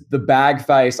 Him as the bag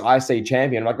face IC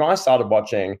champion. Like, when I started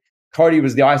watching, Cody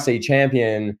was the IC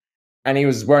champion and he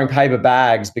was wearing paper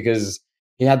bags because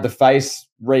he had the face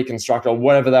reconstructed or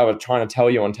whatever they were trying to tell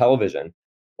you on television.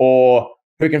 Or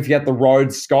who can forget the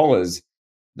Rhodes Scholars?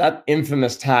 That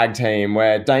infamous tag team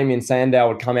where Damien Sandow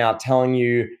would come out telling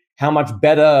you how much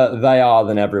better they are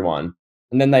than everyone.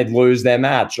 And then they'd lose their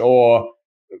match. Or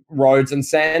Rhodes and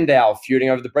Sandow feuding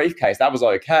over the briefcase. That was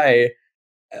okay.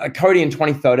 Cody in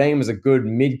 2013 was a good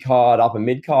mid-card, upper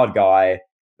mid-card guy,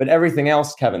 but everything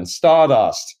else, Kevin,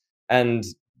 Stardust, and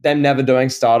them never doing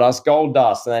Stardust,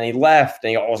 Goldust, and then he left,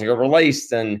 and he also got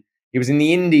released, and he was in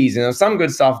the Indies, and there was some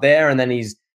good stuff there, and then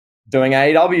he's doing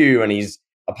AEW, and he's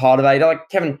a part of AEW. Like,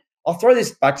 Kevin, I'll throw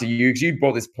this back to you, because you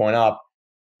brought this point up.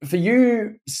 For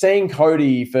you, seeing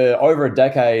Cody for over a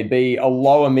decade be a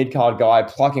lower mid-card guy,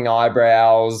 plucking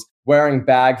eyebrows, wearing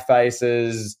bag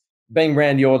faces, being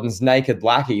Randy Orton's naked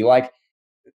lackey, like,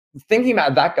 thinking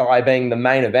about that guy being the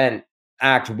main event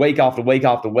act week after week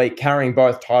after week, carrying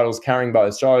both titles, carrying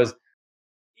both shows,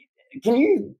 can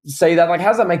you see that? Like, how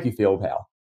does that make you feel, pal?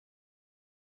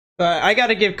 I got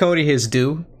to give Cody his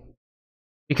due.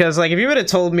 Because, like, if you would have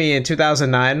told me in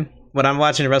 2009, when I'm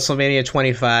watching WrestleMania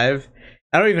 25,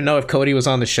 I don't even know if Cody was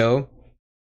on the show.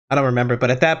 I don't remember.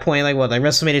 But at that point, like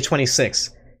WrestleMania 26.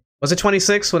 Was it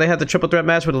 26 when they had the triple threat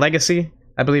match with Legacy?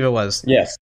 I believe it was.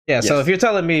 Yes. Yeah, yes. So if you're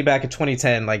telling me back in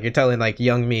 2010, like, you're telling, like,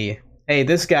 young me, hey,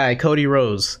 this guy, Cody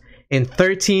Rhodes, in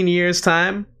 13 years'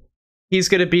 time, he's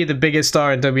going to be the biggest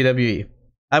star in WWE.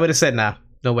 I would have said, nah,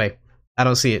 no way. I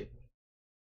don't see it.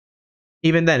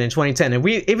 Even then, in 2010. And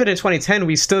even in 2010,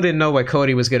 we still didn't know what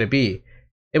Cody was going to be.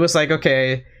 It was like,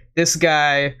 okay, this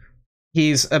guy,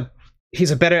 he's a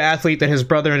better athlete than his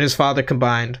brother and his father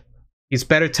combined. He's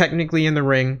better technically in the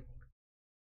ring.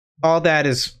 All that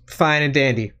is fine and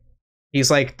dandy. He's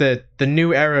like the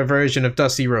new era version of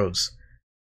Dusty Rhodes.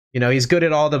 You know, he's good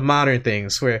at all the modern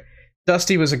things, where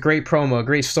Dusty was a great promo, a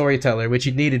great storyteller, which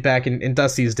you needed back in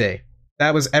Dusty's day.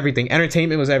 That was everything.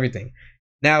 Entertainment was everything.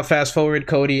 Now, fast forward,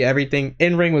 Cody, everything.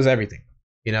 In-ring was everything,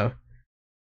 you know?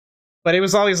 But it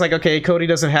was always like, okay, Cody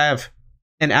doesn't have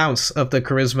an ounce of the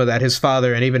charisma that his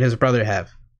father and even his brother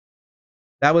have.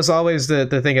 That was always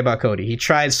the thing about Cody. He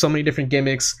tried so many different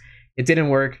gimmicks. It didn't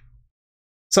work.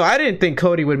 So I didn't think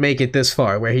Cody would make it this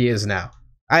far where he is now.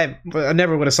 I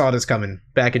never would have saw this coming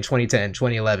back in 2010,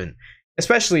 2011.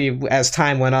 Especially as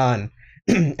time went on.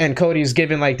 And Cody's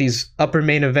given like these upper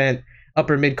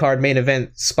mid-card main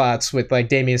event spots with like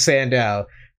Damian Sandow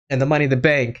and the Money in the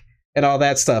Bank and all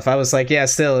that stuff. I was like, yeah,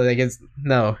 still, like,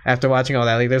 no. After watching all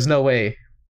that, like, there's no way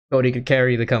Cody could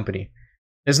carry the company.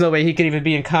 There's no way he could even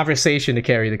be in conversation to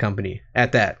carry the company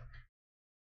at that.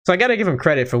 So I gotta give him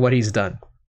credit for what he's done.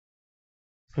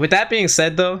 With that being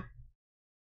said, though,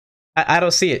 I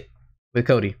don't see it with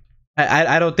Cody.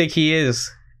 I don't think he is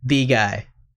the guy.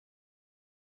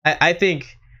 I think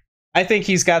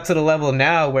he's got to the level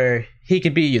now where he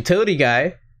could be a utility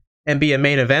guy and be a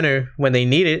main eventer when they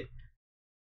need it.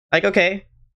 Like, okay,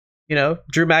 you know,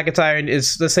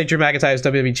 let's say Drew McIntyre is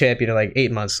WWE champion in like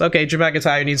 8 months. Okay, Drew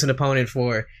McIntyre needs an opponent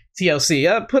for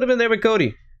TLC. Put him in there with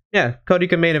Cody. Yeah, Cody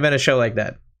can main event a show like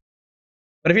that.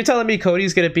 But if you're telling me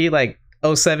Cody's going to be like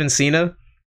 07 Cena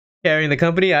carrying the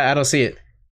company, I don't see it.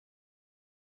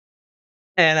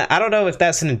 And I don't know if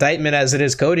that's an indictment as it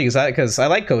is Cody, because I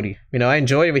like Cody. You know, I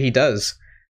enjoy what he does.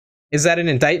 Is that an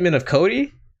indictment of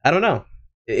Cody? I don't know.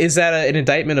 Is that an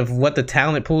indictment of what the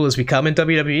talent pool has become in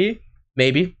WWE?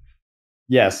 Maybe.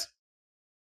 Yes.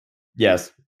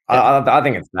 I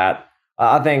think it's that.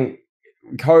 I think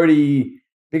Cody,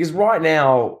 because right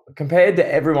now, compared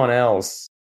to everyone else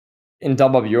in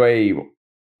WWE,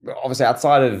 obviously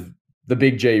outside of the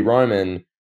Big G Roman,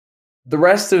 the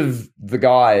rest of the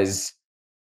guys,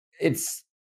 it's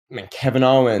Kevin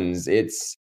Owens,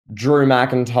 it's Drew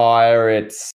McIntyre,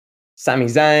 it's Sami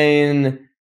Zayn,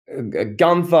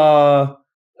 Gunther,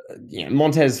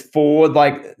 Montez Ford.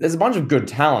 Like, there's a bunch of good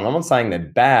talent. I'm not saying they're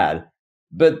bad,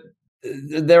 but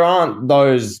there aren't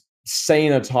those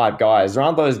Cena type guys. There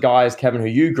aren't those guys, Kevin, who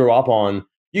you grew up on.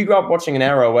 You grew up watching an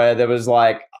era where there was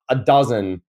like a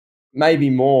dozen,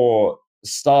 maybe more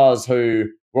stars who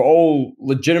were all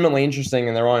legitimately interesting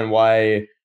in their own way,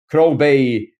 could all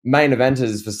be main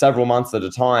eventers for several months at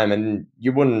a time, and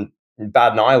you wouldn't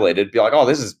bat an eyelid. It'd be like, oh,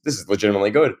 this is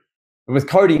legitimately good. But with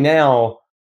Cody now,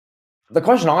 the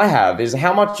question I have is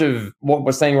how much of what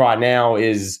we're seeing right now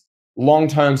is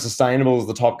long-term sustainable as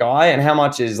the top guy, and how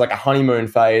much is like a honeymoon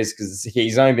phase because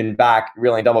he's only been back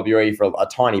really in WWE for a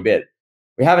tiny bit.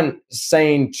 We haven't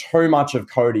seen too much of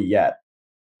Cody yet.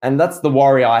 And that's the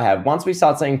worry I have. Once we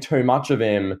start seeing too much of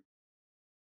him,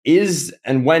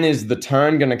 when is the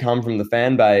turn going to come from the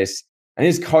fan base? And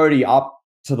is Cody up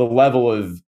to the level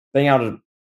of being able to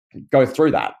go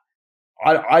through that?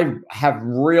 I have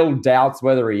real doubts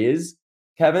whether he is,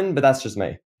 Kevin, but that's just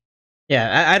me.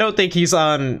 Yeah, I don't think he's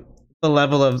on the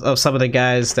level of some of the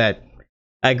guys that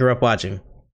I grew up watching.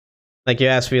 Like, you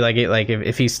asked me, like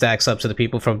if he stacks up to the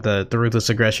people from the Ruthless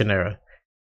Aggression era.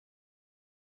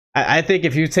 I think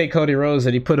if you take Cody Rhodes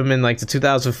and you put him in like the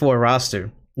 2004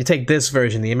 roster, you take this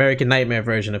version, the American Nightmare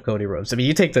version of Cody Rhodes. I mean,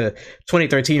 you take the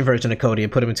 2013 version of Cody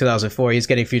and put him in 2004, he's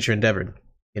getting future endeavored.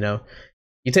 You know,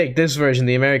 you take this version,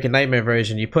 the American Nightmare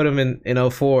version, you put him in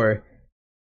 04,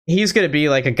 he's gonna be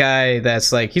like a guy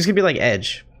that's like, he's gonna be like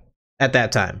Edge at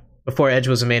that time, before Edge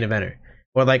was a main eventer,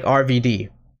 or like RVD.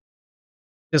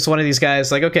 Just one of these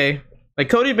guys, like, okay, like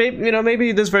Cody,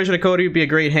 maybe this version of Cody would be a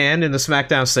great hand in the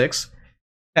SmackDown 6,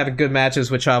 having good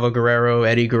matches with Chavo Guerrero,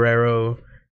 Eddie Guerrero,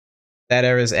 that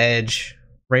era's Edge,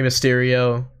 Rey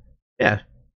Mysterio, yeah.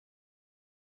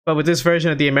 But with this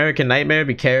version of the American Nightmare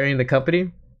be carrying the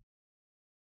company,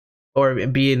 or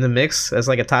be in the mix as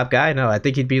like a top guy, no, I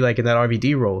think he'd be like in that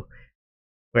RVD role,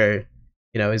 where,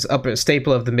 he's upper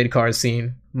staple of the mid-card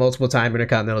scene, multiple time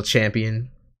Intercontinental Champion,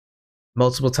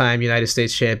 multiple time United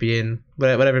States Champion,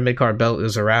 whatever mid-card belt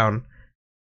is around,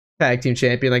 tag team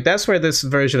champion. Like, that's where this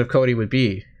version of Cody would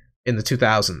be in the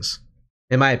 2000s,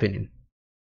 in my opinion.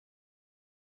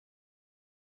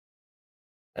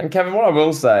 And Kevin, what I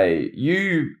will say,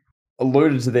 you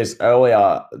alluded to this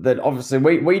earlier, that obviously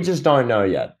we just don't know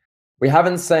yet. We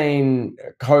haven't seen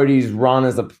Cody's run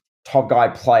as a top guy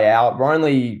play out. We're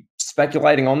only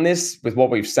speculating on this with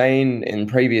what we've seen in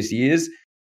previous years.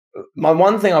 My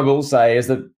one thing I will say is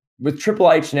that with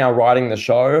Triple H now writing the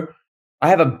show, I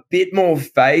have a bit more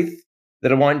faith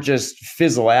that it won't just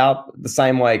fizzle out the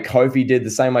same way Kofi did,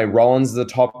 the same way Rollins, the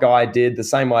top guy, did, the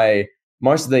same way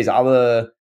most of these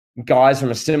other guys from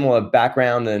a similar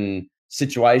background and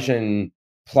situation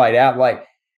played out. Like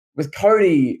with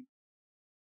Cody,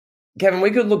 Kevin,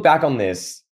 we could look back on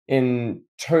this in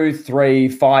 2, 3,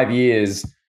 5 years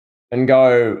and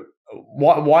go,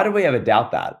 why do we ever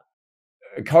doubt that?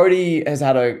 Cody has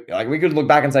had we could look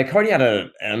back and say Cody had an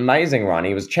amazing run.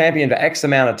 He was champion for X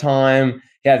amount of time.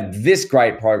 He had this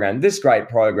great program,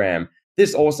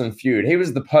 this awesome feud. He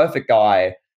was the perfect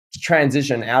guy to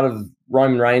transition out of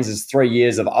Roman Reigns' 3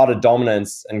 years of utter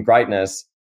dominance and greatness.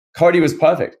 Cody was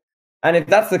perfect. And if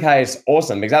that's the case,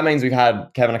 awesome, because that means we've had,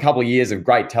 Kevin, a couple of years of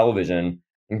great television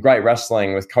and great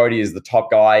wrestling with Cody as the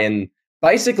top guy. And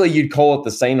basically you'd call it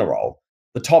the Cena role,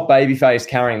 the top babyface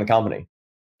carrying the company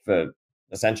for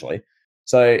essentially.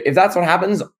 So if that's what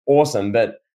happens, awesome.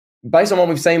 But based on what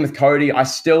we've seen with Cody, I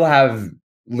still have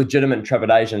legitimate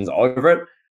trepidations over it.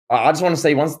 I just want to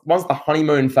see once the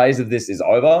honeymoon phase of this is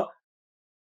over,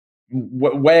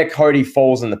 where Cody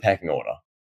falls in the pecking order,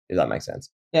 if that makes sense.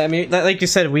 Yeah, I mean, like you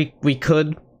said, we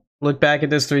could look back at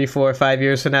this 3, 4, 5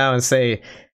 years from now and say,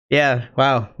 yeah,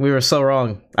 wow, we were so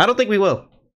wrong. I don't think we will.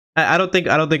 I don't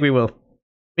think we will.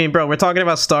 I mean, bro, we're talking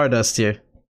about Stardust here.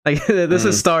 Like, this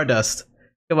is Stardust.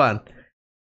 Come on.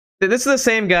 This is the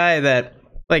same guy that,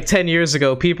 like, 10 years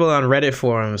ago, people on Reddit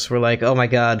forums were like, oh my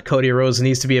god, Cody Rhodes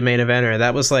needs to be a main eventer.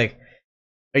 That was like,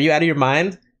 are you out of your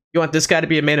mind? You want this guy to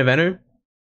be a main eventer?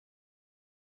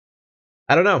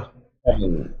 I don't know.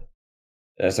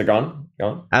 So gone.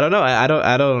 I don't know. I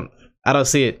don't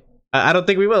see it. I don't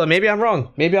think we will. And maybe I'm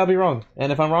wrong. Maybe I'll be wrong.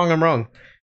 And if I'm wrong, I'm wrong.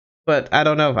 But I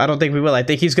don't know. I don't think we will. I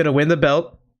think he's gonna win the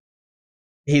belt.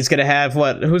 He's gonna have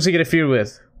what? Who's he gonna feud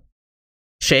with?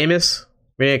 Sheamus?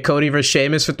 We had Cody versus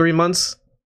Sheamus for 3 months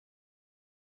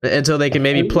until they can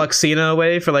maybe pluck Cena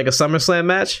away for like a SummerSlam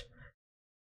match,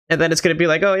 and then it's gonna be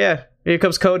like, oh yeah, here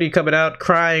comes Cody coming out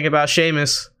crying about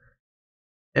Sheamus,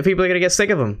 and people are gonna get sick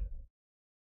of him.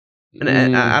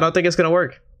 And I don't think it's gonna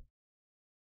work.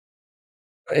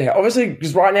 Yeah, obviously,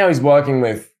 because right now he's working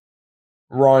with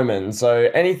Roman, so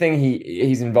anything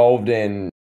he's involved in,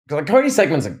 because like Cody's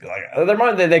segments are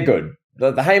they're good.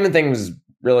 The Heyman thing was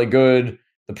really good.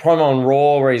 The promo on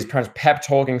Raw where he's kind of pep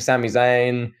talking Sami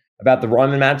Zayn about the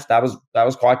Roman match, that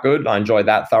was quite good. I enjoyed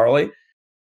that thoroughly.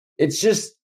 It's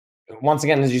just, once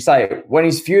again, as you say, when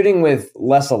he's feuding with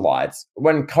lesser lights,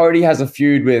 when Cody has a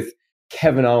feud with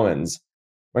Kevin Owens,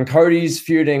 when Cody's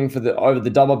feuding over the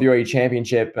WWE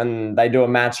Championship and they do a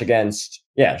match against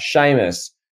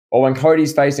Sheamus, or when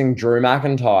Cody's facing Drew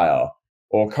McIntyre,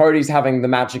 or Cody's having the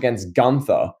match against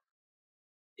Gunther,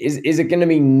 is it going to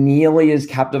be nearly as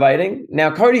captivating?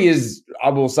 Now, Cody is, I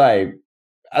will say,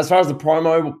 as far as the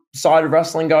promo side of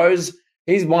wrestling goes,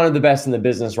 he's one of the best in the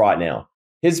business right now.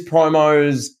 His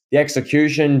promos, the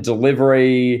execution,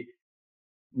 delivery,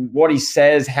 what he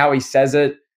says, how he says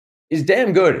it, is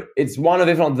damn good. It's one of,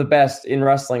 if not the best in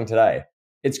wrestling today.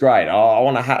 It's great. I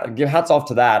want to give hats off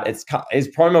to that. His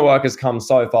promo work has come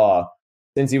so far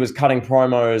since he was cutting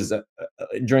promos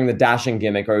during the dashing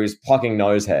gimmick where he was plucking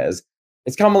nose hairs.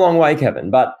 It's come a long way,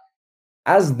 Kevin. But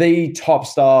as the top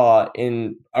star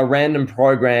in a random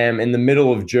program in the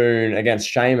middle of June against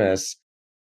Sheamus,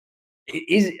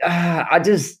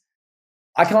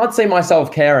 I can't see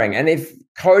myself caring. And if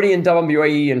Cody and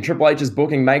WWE and Triple H's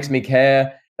booking makes me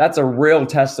care, that's a real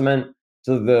testament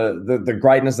to the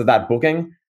greatness of that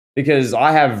booking, because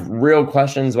I have real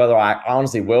questions whether I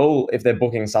honestly will if they're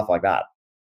booking stuff like that.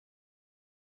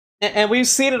 And we've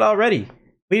seen it already.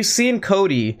 We've seen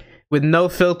Cody with no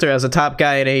filter as a top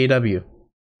guy at AEW.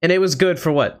 And it was good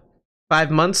for what? 5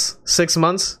 months? 6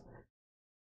 months?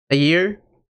 A year?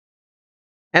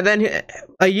 And then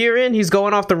a year in, he's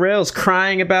going off the rails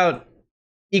crying about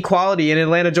equality in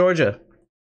Atlanta, Georgia.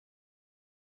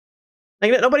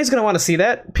 Like, nobody's going to want to see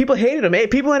that. People hated him.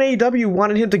 People in AEW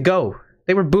wanted him to go.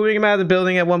 They were booing him out of the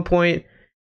building at one point.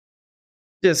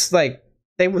 Just like,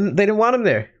 they didn't want him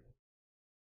there.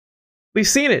 We've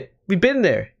seen it. We've been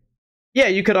there. Yeah,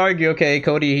 you could argue, okay,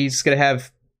 Cody, he's going to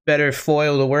have better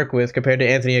foil to work with compared to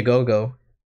Anthony Ogogo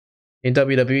in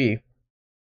WWE.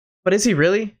 But is he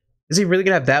really? Is he really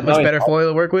going to have that much better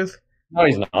foil to work with? No,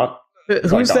 he's not.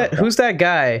 Who's that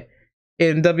guy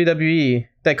in WWE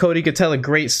that Cody could tell a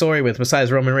great story with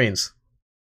besides Roman Reigns?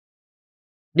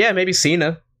 Yeah, maybe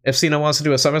Cena. If Cena wants to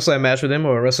do a SummerSlam match with him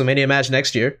or a WrestleMania match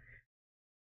next year.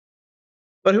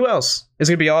 But who else? Is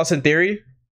it going to be Austin Theory?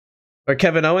 Or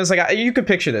Kevin Owens? Like, you could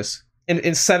picture this.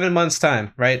 In 7 months'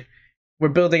 time, right? We're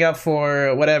building up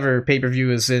for whatever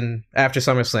pay-per-view is in after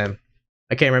SummerSlam.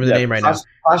 I can't remember the name right now.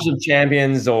 Clash of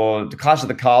Champions or Clash of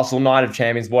the Castle, Night of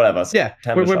Champions, whatever. Yeah,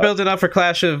 we're building up for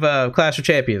Clash of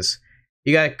Champions.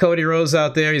 You got Cody Rhodes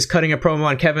out there. He's cutting a promo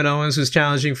on Kevin Owens, who's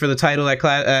challenging for the title at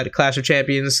Clash of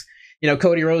Champions. You know,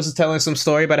 Cody Rhodes is telling some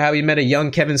story about how he met a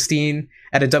young Kevin Steen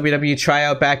at a WWE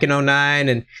tryout back in 2009,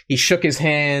 and he shook his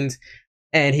hand,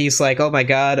 and he's like, oh my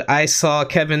God, I saw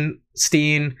Kevin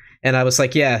Steen, and I was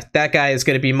like, yeah, that guy is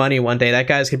going to be money one day. That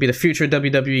guy's going to be the future of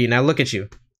WWE. Now look at you.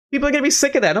 People are going to be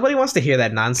sick of that. Nobody wants to hear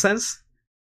that nonsense.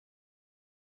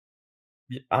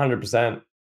 100%.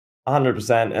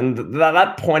 100%. And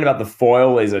that point about the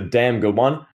foil is a damn good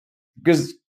one.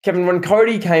 Because, Kevin, when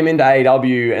Cody came into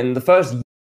AEW, and the first year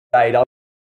AEW,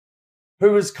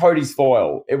 who was Cody's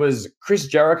foil? It was Chris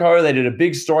Jericho. They did a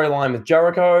big storyline with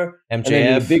Jericho. MJF. And they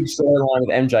did a big storyline with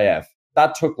MJF.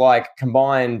 That took, like,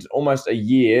 combined almost a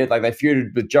year. Like, they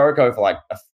feuded with Jericho for, like,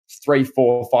 3,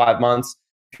 4, 5 months.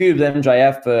 Feuded with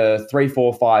MJF for 3,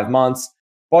 4, 5 months,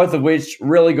 both of which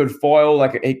really good foil.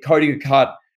 Like, Cody could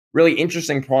cut really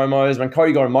interesting promos. When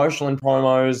Cody got emotional in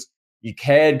promos, you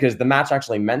cared because the match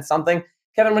actually meant something.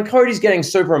 Kevin, when Cody's getting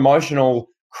super emotional,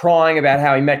 crying about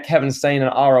how he met Kevin Steen in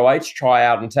an ROH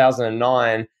tryout in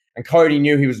 2009, and Cody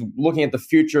knew he was looking at the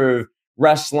future of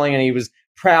wrestling and he was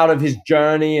proud of his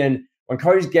journey. And when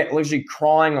Cody's literally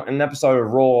crying on an episode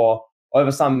of Raw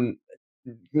over some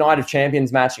Night of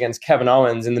Champions match against Kevin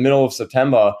Owens in the middle of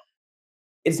September,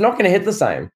 it's not going to hit the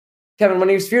same. Kevin, when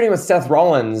he was feuding with Seth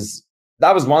Rollins,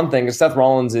 that was one thing, because Seth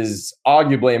Rollins is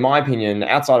arguably, in my opinion,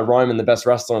 outside of Roman, the best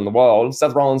wrestler in the world.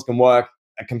 Seth Rollins can work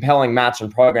a compelling match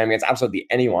and program against absolutely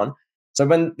anyone. So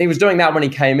when he was doing that when he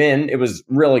came in, it was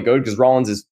really good because Rollins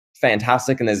is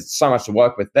fantastic and there's so much to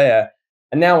work with there.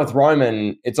 And now with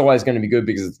Roman, it's always going to be good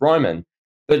because it's Roman.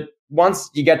 But once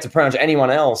you get to pretty much anyone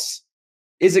else,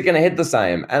 is it going to hit the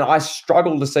same? And I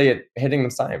struggle to see it hitting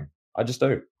the same. I just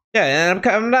do. Yeah, and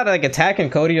I'm not like attacking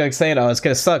Cody, like saying, oh, it's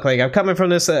going to suck. Like, I'm coming from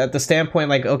this at the standpoint,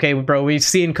 like, okay, bro, we've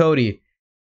seen Cody.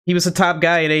 He was the top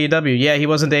guy at AEW. Yeah, he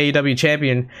wasn't the AEW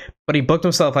champion, but he booked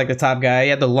himself like the top guy. He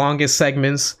had the longest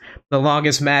segments, the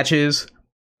longest matches,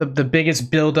 the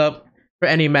biggest build-up for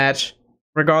any match,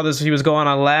 regardless if he was going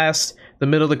on last, the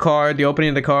middle of the card, the opening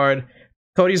of the card.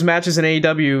 Cody's matches in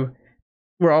AEW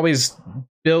were always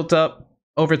built up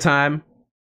over time.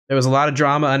 There was a lot of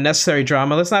drama, unnecessary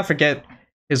drama. Let's not forget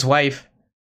his wife.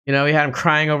 You know, he had him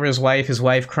crying over his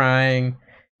wife crying.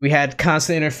 We had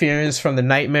constant interference from the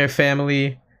Nightmare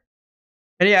family.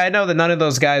 And yeah, I know that none of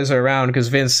those guys are around because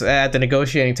Vince at the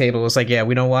negotiating table was like, yeah,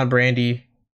 we don't want Brandy.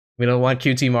 We don't want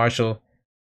QT Marshall.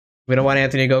 We don't want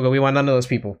Anthony Ogogo. We want none of those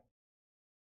people.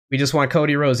 We just want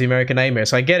Cody Rhodes, the American Nightmare.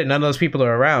 So I get it. None of those people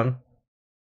are around.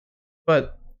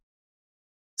 But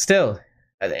still,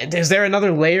 is there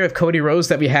another layer of Cody Rhodes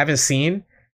that we haven't seen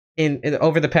in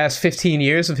over the past 15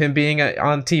 years of him being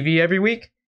on TV every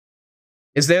week?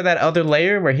 Is there that other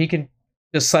layer where he can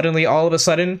just suddenly, all of a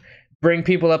sudden, bring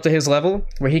people up to his level?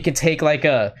 Where he can take like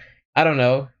a, I don't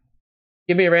know,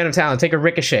 give me a random talent, take a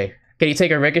Ricochet. Can he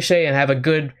take a Ricochet and have a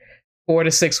good 4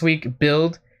 to 6 week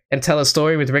build and tell a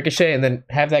story with Ricochet and then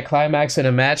have that climax in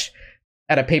a match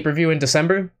at a pay-per-view in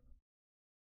December?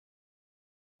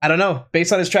 I don't know.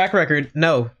 Based on his track record,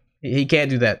 no, he can't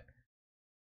do that.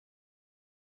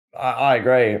 I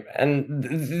agree. And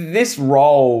this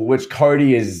role, which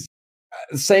Cody is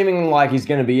seeming like he's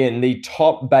going to be in the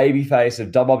top babyface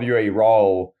of WWE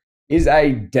role is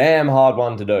a damn hard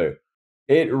one to do.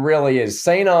 It really is.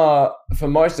 Cena, for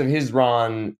most of his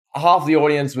run, half the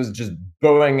audience was just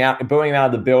booing him out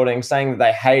of the building, saying that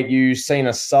they hate you.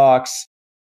 Cena sucks.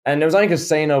 And it was only because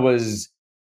Cena was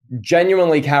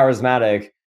genuinely charismatic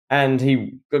and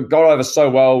he got over so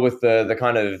well with the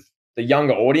kind of the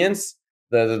younger audience,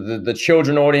 the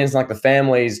children audience, like the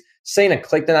families. Cena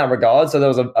clicked in that regard. So there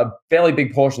was a fairly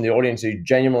big portion of the audience who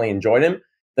genuinely enjoyed him,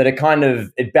 that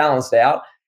it balanced out.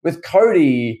 With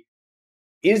Cody,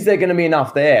 is there going to be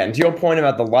enough there? And to your point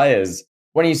about the layers,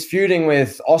 when he's feuding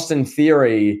with Austin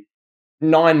Theory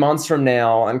 9 months from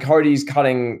now and Cody's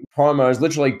cutting promos,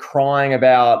 literally crying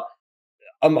about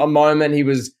a moment he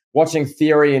was watching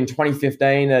Theory in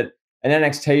 2015 at an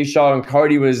NXT show, and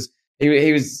Cody was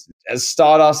he was as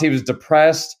Stardust, he was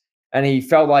depressed and he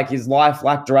felt like his life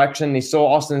lacked direction. He saw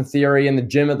Austin Theory in the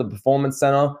gym at the Performance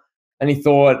Center and he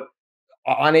thought,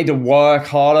 I need to work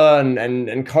harder,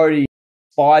 and Cody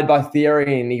inspired by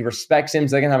Theory and he respects him,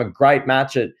 so they're gonna have a great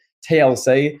match at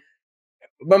TLC.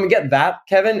 When we get that,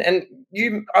 Kevin, and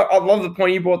I love the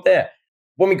point you brought there.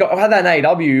 When I had that in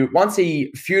AEW, once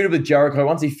he feuded with Jericho,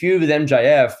 once he feuded with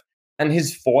MJF, and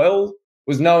his foil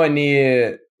was nowhere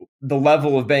near the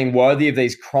level of being worthy of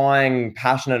these crying,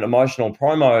 passionate, emotional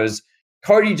promos,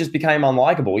 Cody just became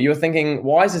unlikable. You were thinking,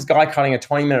 why is this guy cutting a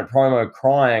 20-minute promo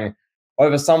crying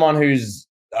over someone who's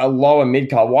a lower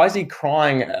mid-card? Why is he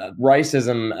crying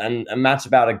racism and a match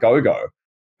about a go-go?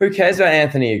 Who cares about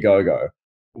Anthony Ogogo?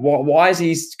 Why is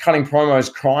he cutting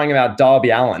promos crying about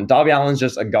Darby Allin? Darby Allin's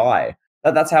just a guy.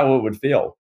 That's how it would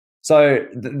feel. So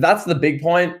that's the big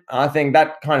point. I think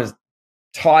that kind of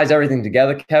ties everything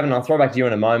together, Kevin. I'll throw back to you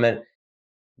in a moment.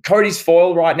 Cody's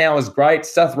foil right now is great.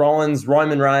 Seth Rollins,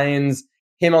 Roman Reigns,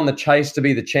 him on the chase to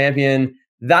be the champion.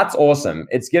 That's awesome.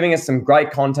 It's giving us some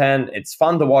great content. It's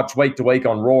fun to watch week to week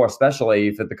on Raw,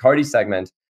 especially for the Cody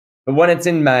segment. But when it's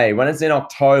in May, when it's in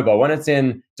October, when it's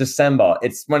in December,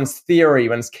 when it's Theory,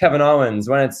 when it's Kevin Owens,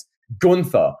 when it's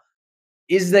Gunther,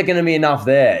 is there going to be enough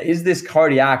there? Is this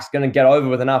Cody axe going to get over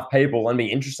with enough people and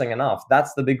be interesting enough?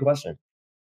 That's the big question.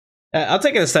 I'll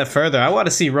take it a step further. I want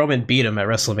to see Roman beat him at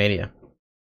WrestleMania.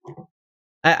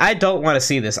 I don't want to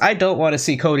see this. I don't want to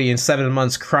see Cody in 7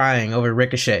 months crying over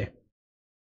Ricochet.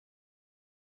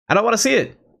 I don't want to see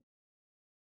it.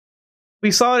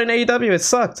 We saw it in AEW. It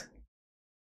sucked.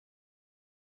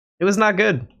 It was not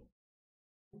good.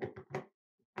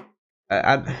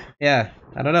 I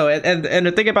don't know. And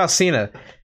the thing about Cena,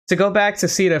 to go back to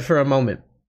Cena for a moment.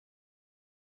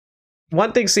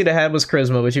 One thing Cena had was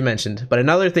charisma, which you mentioned, but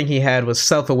another thing he had was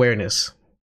self-awareness.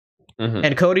 Mm-hmm.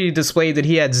 And Cody displayed that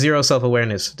he had zero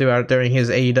self-awareness during his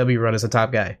AEW run as a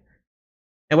top guy.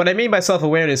 And what I mean by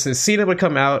self-awareness is Cena would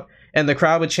come out and the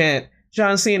crowd would chant,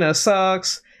 John Cena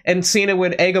sucks. And Cena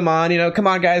would egg him on, come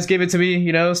on guys, give it to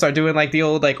me, start doing like the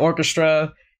old like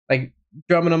orchestra, like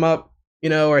drumming him up,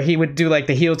 or he would do like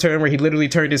the heel turn where he literally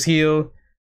turned his heel.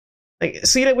 Like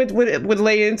Cena would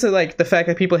lay into like the fact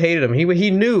that people hated him. He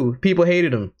knew people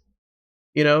hated him.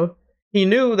 He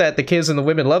knew that the kids and the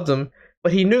women loved him,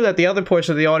 but he knew that the other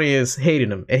portion of the audience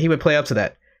hated him, and he would play up to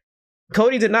that.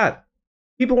 Cody did not.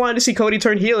 People wanted to see Cody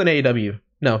turn heel in AEW.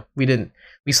 No, we didn't.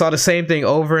 We saw the same thing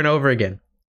over and over again.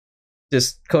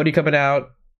 Just Cody coming out,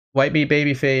 white meat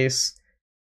baby face.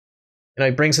 He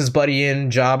brings his buddy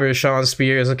in, jobber Shawn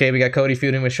Spears. Okay, we got Cody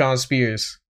feuding with Shawn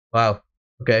Spears. Wow.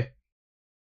 Okay.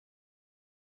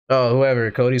 Oh, whoever.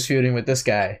 Cody's feuding with this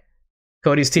guy.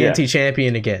 Cody's TNT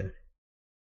champion again.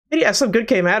 And yeah, some good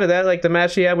came out of that, like the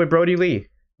match he had with Brody Lee,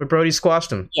 where Brody squashed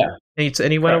him. Yeah.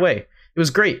 And he went away. It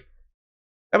was great.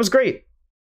 That was great.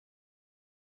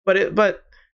 But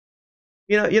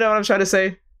you know what I'm trying to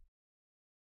say?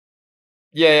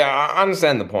 Yeah, I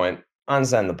understand the point. And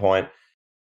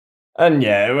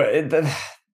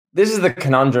this is the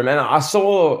conundrum. And I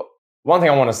saw one thing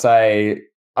I want to say.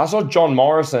 I saw John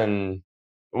Morrison.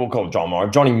 We'll call it John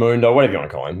Morrison, Johnny Mundo, whatever you want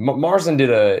to call him. Morrison did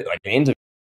an interview,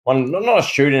 not a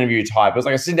shoot interview type. It was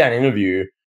like a sit down interview,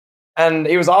 and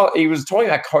he was talking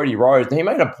about Cody Rhodes, and he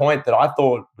made a point that I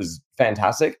thought was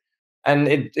fantastic, and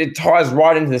it ties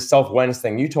right into this self-awareness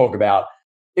thing you talk about.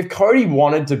 If Cody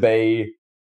wanted to be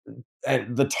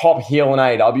the top heel in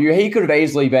AEW, he could have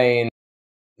easily been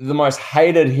the most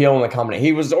hated heel in the company.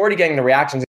 He was already getting the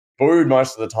reactions, booed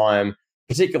most of the time,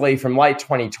 particularly from late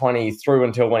 2020 through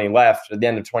until when he left at the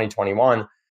end of 2021.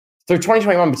 Through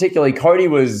 2021 particularly, Cody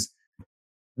was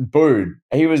booed.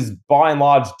 He was by and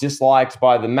large disliked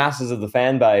by the masses of the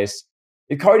fan base.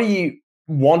 If Cody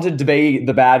wanted to be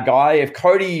the bad guy, if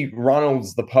Cody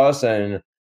Runnels, the person,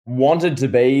 wanted to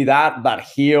be that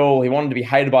heel, he wanted to be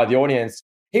hated by the audience,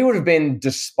 he would have been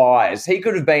despised. He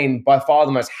could have been by far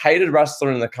the most hated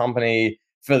wrestler in the company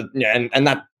and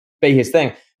that be his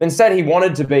thing. Instead, he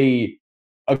wanted to be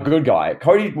a good guy.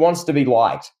 Cody wants to be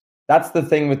liked. That's the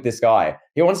thing with this guy.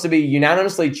 He wants to be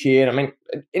unanimously cheered. I mean,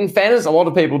 in fairness, a lot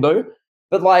of people do,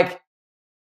 but like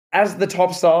as the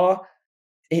top star,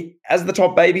 as the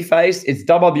top babyface, it's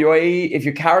WWE. If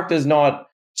your character's not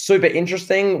super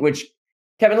interesting, which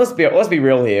Kevin, let's be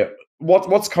real here.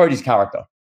 What's Cody's character?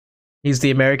 He's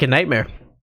the American Nightmare.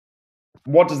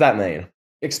 What does that mean?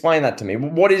 Explain that to me.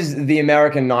 What is the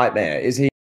American Nightmare? Is he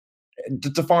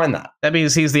define that? That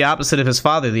means he's the opposite of his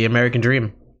father, the American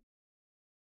Dream.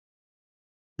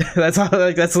 That's all.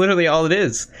 Like, that's literally all it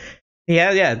is. He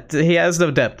has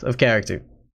no depth of character.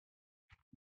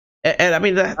 And I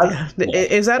mean,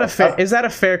 is that a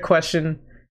fair question?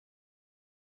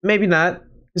 Maybe not,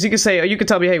 because you could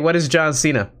tell me, hey, what is John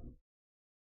Cena?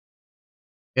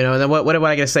 You know, and then what am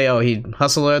I gonna say? Oh, he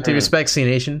hustle loyalty, respect, C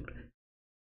Nation.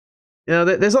 You know,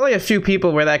 there's only a few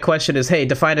people where that question is, hey,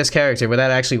 define his character, where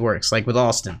that actually works. Like with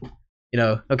Austin, you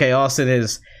know, okay, Austin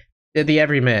is the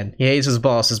everyman. He hates his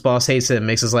boss hates him,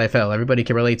 makes his life hell. Everybody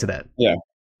can relate to that. Yeah,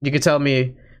 you could tell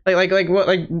me, like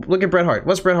look at Bret Hart.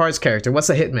 What's Bret Hart's character? What's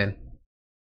a hitman?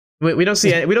 We don't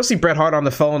see Bret Hart on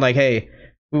the phone like, hey,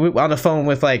 on the phone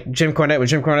with like Jim Cornette. With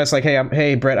Jim Cornette's like,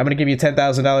 hey Bret, I'm gonna give you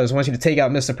 $10,000. I want you to take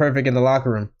out Mr. Perfect in the locker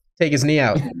room. Take his knee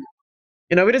out.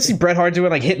 You know, we didn't see Bret Hart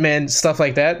doing like hitman stuff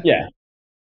like that. Yeah.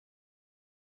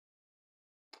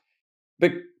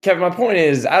 But Kevin, my point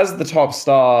is, as the top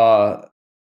star,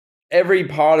 every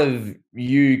part of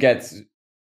you gets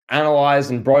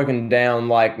analyzed and broken down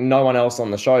like no one else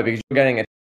on the show, because you're getting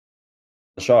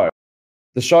a show.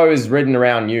 The show is written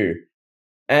around you.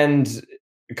 And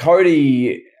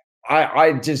Cody,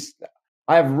 I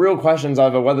have real questions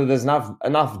over whether there's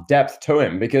enough depth to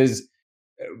him, because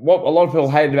what a lot of people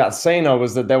hated about Cena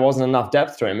was that there wasn't enough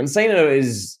depth to him. And Cena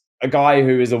is a guy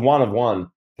who is a one of one.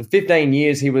 For 15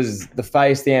 years, he was the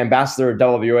face, the ambassador of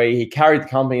WWE. He carried the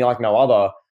company like no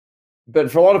other.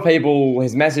 But for a lot of people,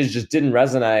 his message just didn't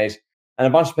resonate, and a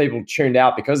bunch of people tuned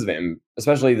out because of him,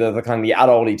 especially the kind of the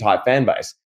adulty type fan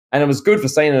base. And it was good for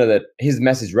Cena that his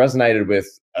message resonated with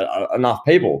enough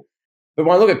people. But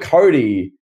when I look at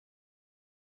Cody,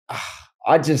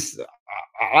 I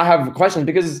have questions,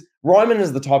 because Roman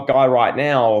is the top guy right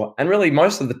now, and really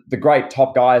most of the great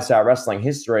top guys throughout wrestling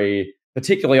history,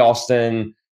 particularly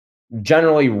Austin,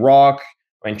 generally Rock,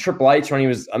 I mean Triple H when he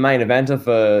was a main eventer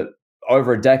for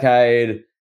over a decade,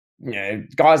 you know,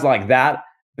 guys like that,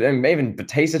 and even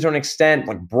Batista to an extent,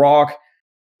 like Brock,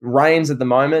 Reigns at the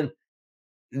moment.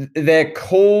 They're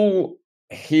cool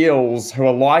heels who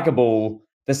are likable.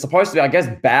 They're supposed to be, I guess,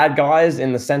 bad guys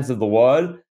in the sense of the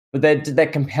word, but they're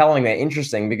compelling, they're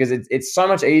interesting, because it's so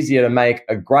much easier to make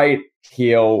a great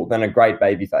heel than a great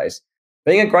babyface.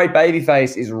 Being a great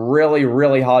babyface is really,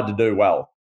 really hard to do well.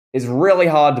 It's really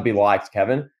hard to be liked,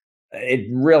 Kevin. It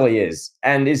really is.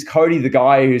 And is Cody the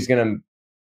guy who's going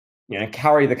to,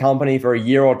 carry the company for a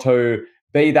year or two,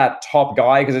 be that top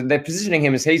guy? Because they're positioning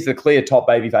him as he's the clear top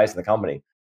babyface in the company.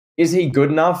 Is he good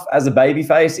enough as a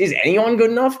babyface? Is anyone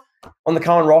good enough on the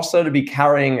current roster to be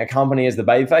carrying a company as the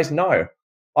babyface? No,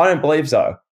 I don't believe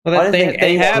so. Well,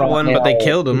 they had one, but they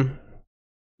killed him.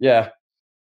 Yeah.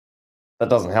 That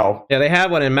doesn't help. Yeah, they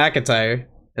had one in McIntyre,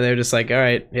 and they're just like, all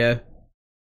right, yeah,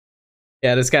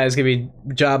 this guy's gonna be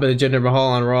jobbing Jinder Mahal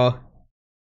on Raw.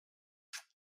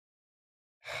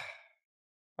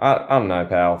 I don't know,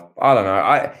 pal. I don't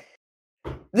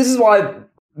know. This is why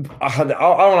I want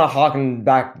to harken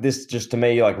back this just to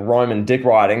me like Roman dick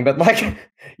riding, but like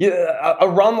a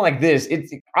run like this,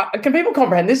 can people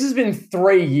comprehend? This has been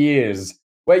 3 years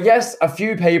where, yes, a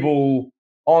few people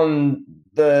on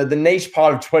the niche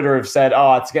part of Twitter have said,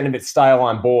 oh, it's getting a bit stale,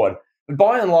 I'm bored. But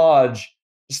by and large,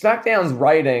 SmackDown's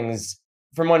ratings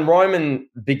from when Roman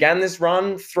began this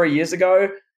run 3 years ago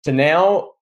to now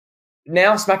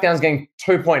SmackDown's getting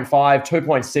 2.5,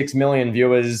 2.6 million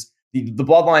viewers. The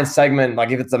Bloodline segment, like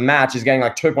if it's a match, is getting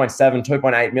like 2.7,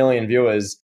 2.8 million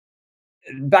viewers.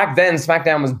 Back then,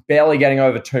 SmackDown was barely getting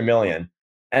over 2 million.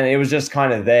 And it was just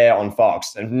kind of there on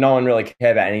Fox, and no one really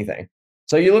cared about anything.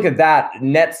 So you look at that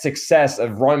net success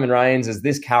of Roman Reigns as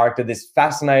this character, this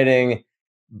fascinating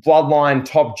Bloodline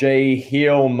top G,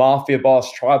 heel, mafia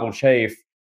boss, tribal chief,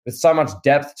 with so much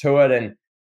depth to it. And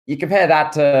you compare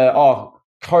that to,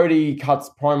 Cody cuts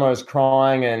promos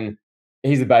crying and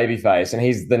he's a babyface and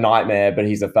he's the nightmare, but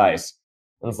he's a face.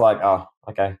 And it's like, oh,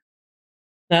 okay.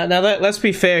 Now let's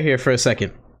be fair here for a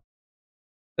second.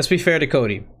 Let's be fair to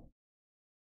Cody.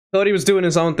 Cody was doing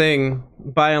his own thing,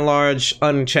 by and large,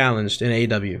 unchallenged in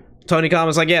AEW. Tony Khan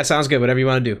was like, yeah, sounds good, whatever you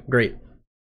want to do, great.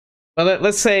 But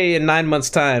let's say in 9 months'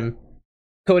 time,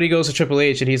 Cody goes to Triple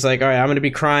H and he's like, all right, I'm going to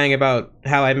be crying about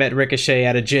how I met Ricochet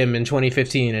at a gym in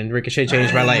 2015 and Ricochet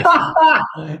changed my life.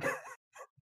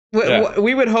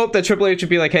 We would hope that Triple H would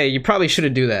be like, hey, you probably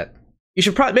shouldn't do that.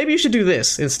 Maybe you should do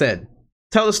this instead.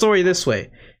 Tell the story this way.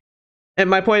 And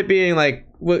my point being, like,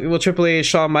 will Triple H,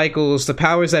 Shawn Michaels, the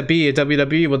powers that be at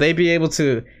WWE, will they be able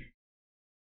to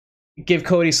give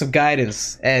Cody some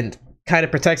guidance and kind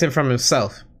of protect him from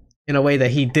himself in a way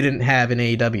that he didn't have in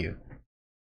AEW?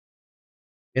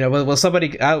 You know, will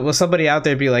somebody out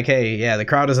there be like, hey, yeah, the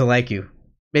crowd doesn't like you.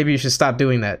 Maybe you should stop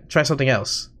doing that. Try something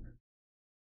else.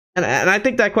 And I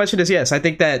think that question is yes. I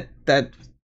think that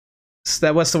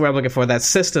what's the word I'm looking for? That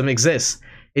system exists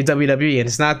in WWE and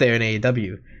it's not there in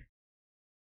AEW.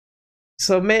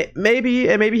 So maybe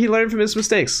he learned from his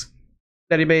mistakes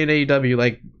that he made in AEW,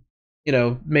 like, you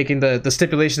know, making the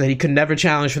stipulation that he could never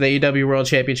challenge for the AEW World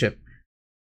Championship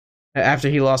after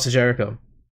he lost to Jericho,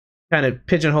 kind of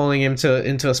pigeonholing him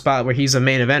into a spot where he's a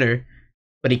main eventer,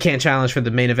 but he can't challenge for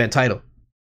the main event title.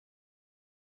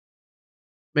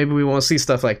 Maybe we won't see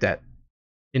stuff like that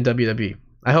in WWE.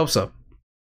 I hope so.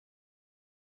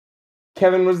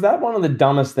 Kevin, was that one of the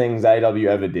dumbest things AEW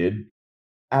ever did?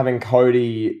 Having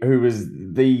Cody, who was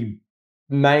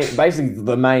basically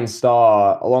the main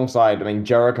star, alongside,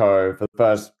 Jericho for the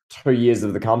first 2 years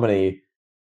of the company,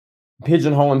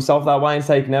 pigeonhole himself that way and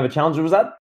say he can never challenge it. Was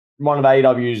that one of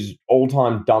AEW's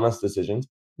all-time dumbest decisions?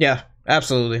 Yeah,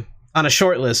 absolutely. On a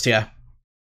short list, yeah.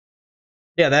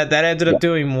 Yeah, that ended up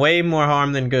doing way more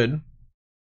harm than good.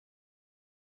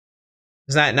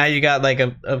 Now you got like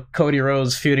a Cody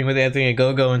Rhodes feuding with Anthony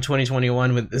Ogogo in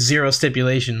 2021 with 0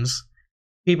 stipulations.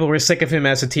 People were sick of him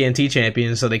as a TNT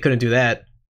champion, so they couldn't do that.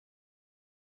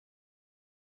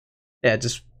 Yeah,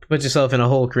 just put yourself in a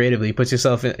hole creatively. Put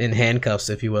yourself in handcuffs,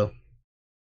 if you will.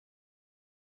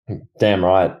 Damn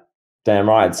right.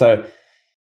 So,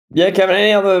 yeah, Kevin,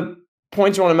 any other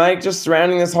points you want to make just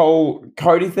surrounding this whole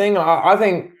Cody thing? I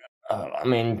think,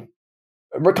 come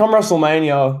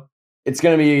WrestleMania, it's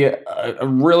going to be a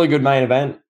really good main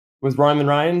event with Roman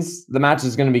Reigns. The match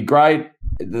is going to be great.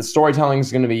 The storytelling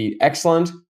is going to be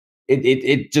excellent.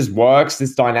 It just works,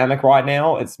 this dynamic right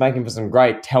now. It's making for some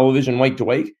great television week to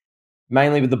week,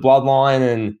 mainly with the bloodline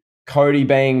and Cody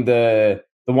being the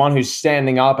one who's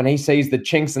standing up and he sees the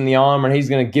chinks in the armor and he's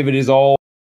going to give it his all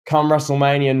come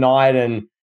WrestleMania night and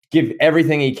give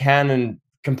everything he can and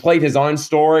complete his own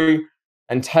story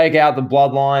and take out the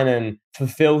bloodline and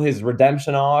fulfill his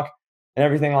redemption arc and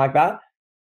everything like that.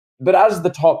 But as the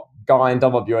top guy in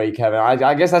WWE, Kevin,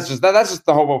 I guess that's just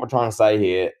the whole what we're trying to say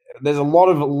here. There's a lot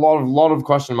of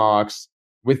question marks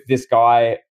with this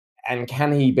guy, and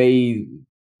can he be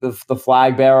the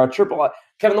flag bearer?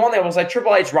 Kevin, the one thing I will say,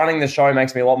 Triple H running the show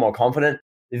makes me a lot more confident.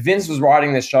 If Vince was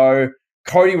writing the show,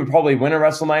 Cody would probably win a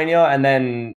WrestleMania, and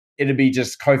then it'd be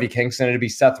just Kofi Kingston, it'd be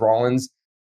Seth Rollins,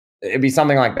 it'd be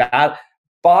something like that.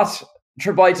 But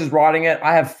Triple H is writing it.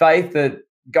 I have faith that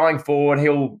going forward,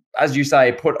 he'll, as you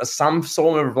say, put some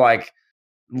sort of like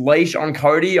leash on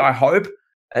Cody, I hope,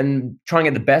 and try and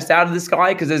get the best out of this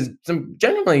guy, because there's some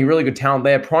genuinely really good talent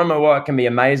there. Promo work can be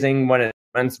amazing when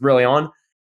it's really on,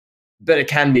 but it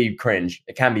can be cringe.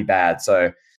 It can be bad.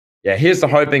 So, yeah, here's to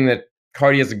hoping that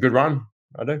Cody has a good run.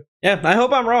 I do. Yeah, I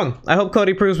hope I'm wrong. I hope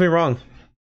Cody proves me wrong.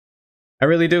 I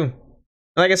really do.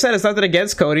 Like I said, it's nothing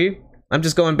against Cody. I'm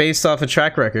just going based off a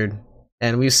track record,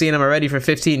 and we've seen him already for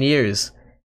 15 years.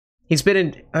 He's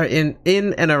been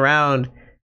in and around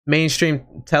mainstream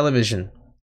television,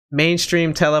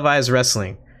 mainstream televised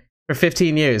wrestling for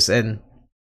 15 years, and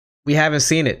we haven't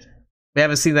seen it. We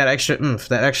haven't seen that extra oomph,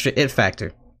 that extra it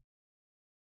factor.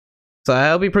 So I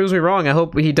hope he proves me wrong. I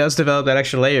hope he does develop that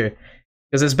extra layer,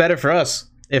 because it's better for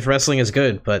us if wrestling is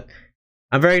good. But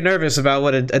I'm very nervous about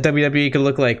what a WWE could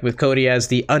look like with Cody as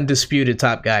the undisputed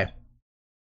top guy.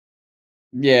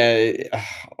 Yeah,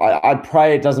 I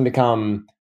pray it doesn't become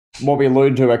what we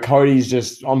alluded to, where Cody's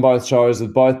just on both shows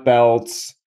with both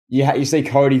belts. You see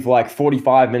Cody for like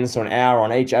 45 minutes to an hour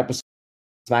on each episode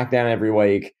of SmackDown every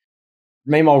week.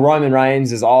 Meanwhile, Roman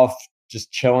Reigns is off,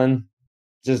 just chilling,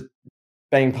 just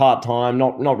being part-time,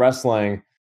 not wrestling.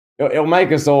 It'll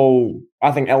make us all,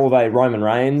 I think, elevate Roman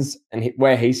Reigns and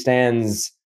where he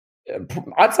stands.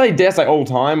 I'd say, dare say, all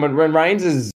time. But when Reigns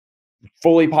is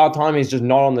fully part-time, he's just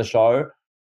not on the show.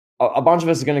 A bunch of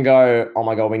us are going to go, oh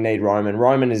my God, we need Roman.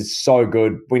 Roman is so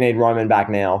good. We need Roman back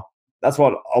now. That's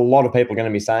what a lot of people are going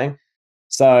to be saying.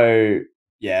 So,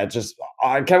 yeah,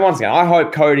 once again, I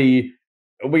hope Cody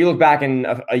we look back in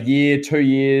a year, 2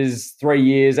 years, 3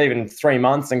 years, even 3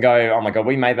 months and go, oh my God,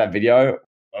 we made that video.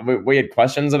 We had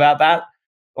questions about that.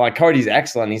 Like, Cody's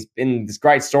excellent. He's in this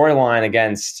great storyline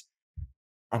against,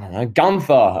 I don't know,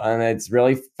 Gunther. And it's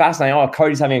really fascinating. Oh,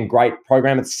 Cody's having a great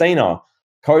program at Cena.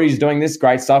 Cody's doing this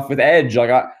great stuff with Edge. Like,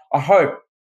 I hope,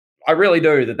 I really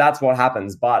do, that that's what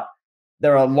happens. But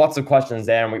there are lots of questions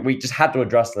there, and we just had to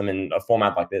address them in a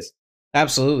format like this.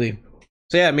 Absolutely.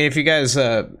 So yeah, I mean, if you guys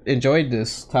enjoyed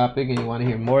this topic and you want to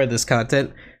hear more of this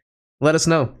content, let us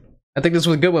know. I think this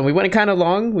was a good one. We went kind of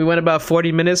long. We went about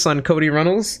 40 minutes on Cody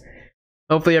Runnels.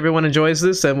 Hopefully everyone enjoys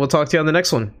this, and we'll talk to you on the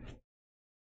next one.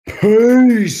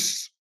 Peace.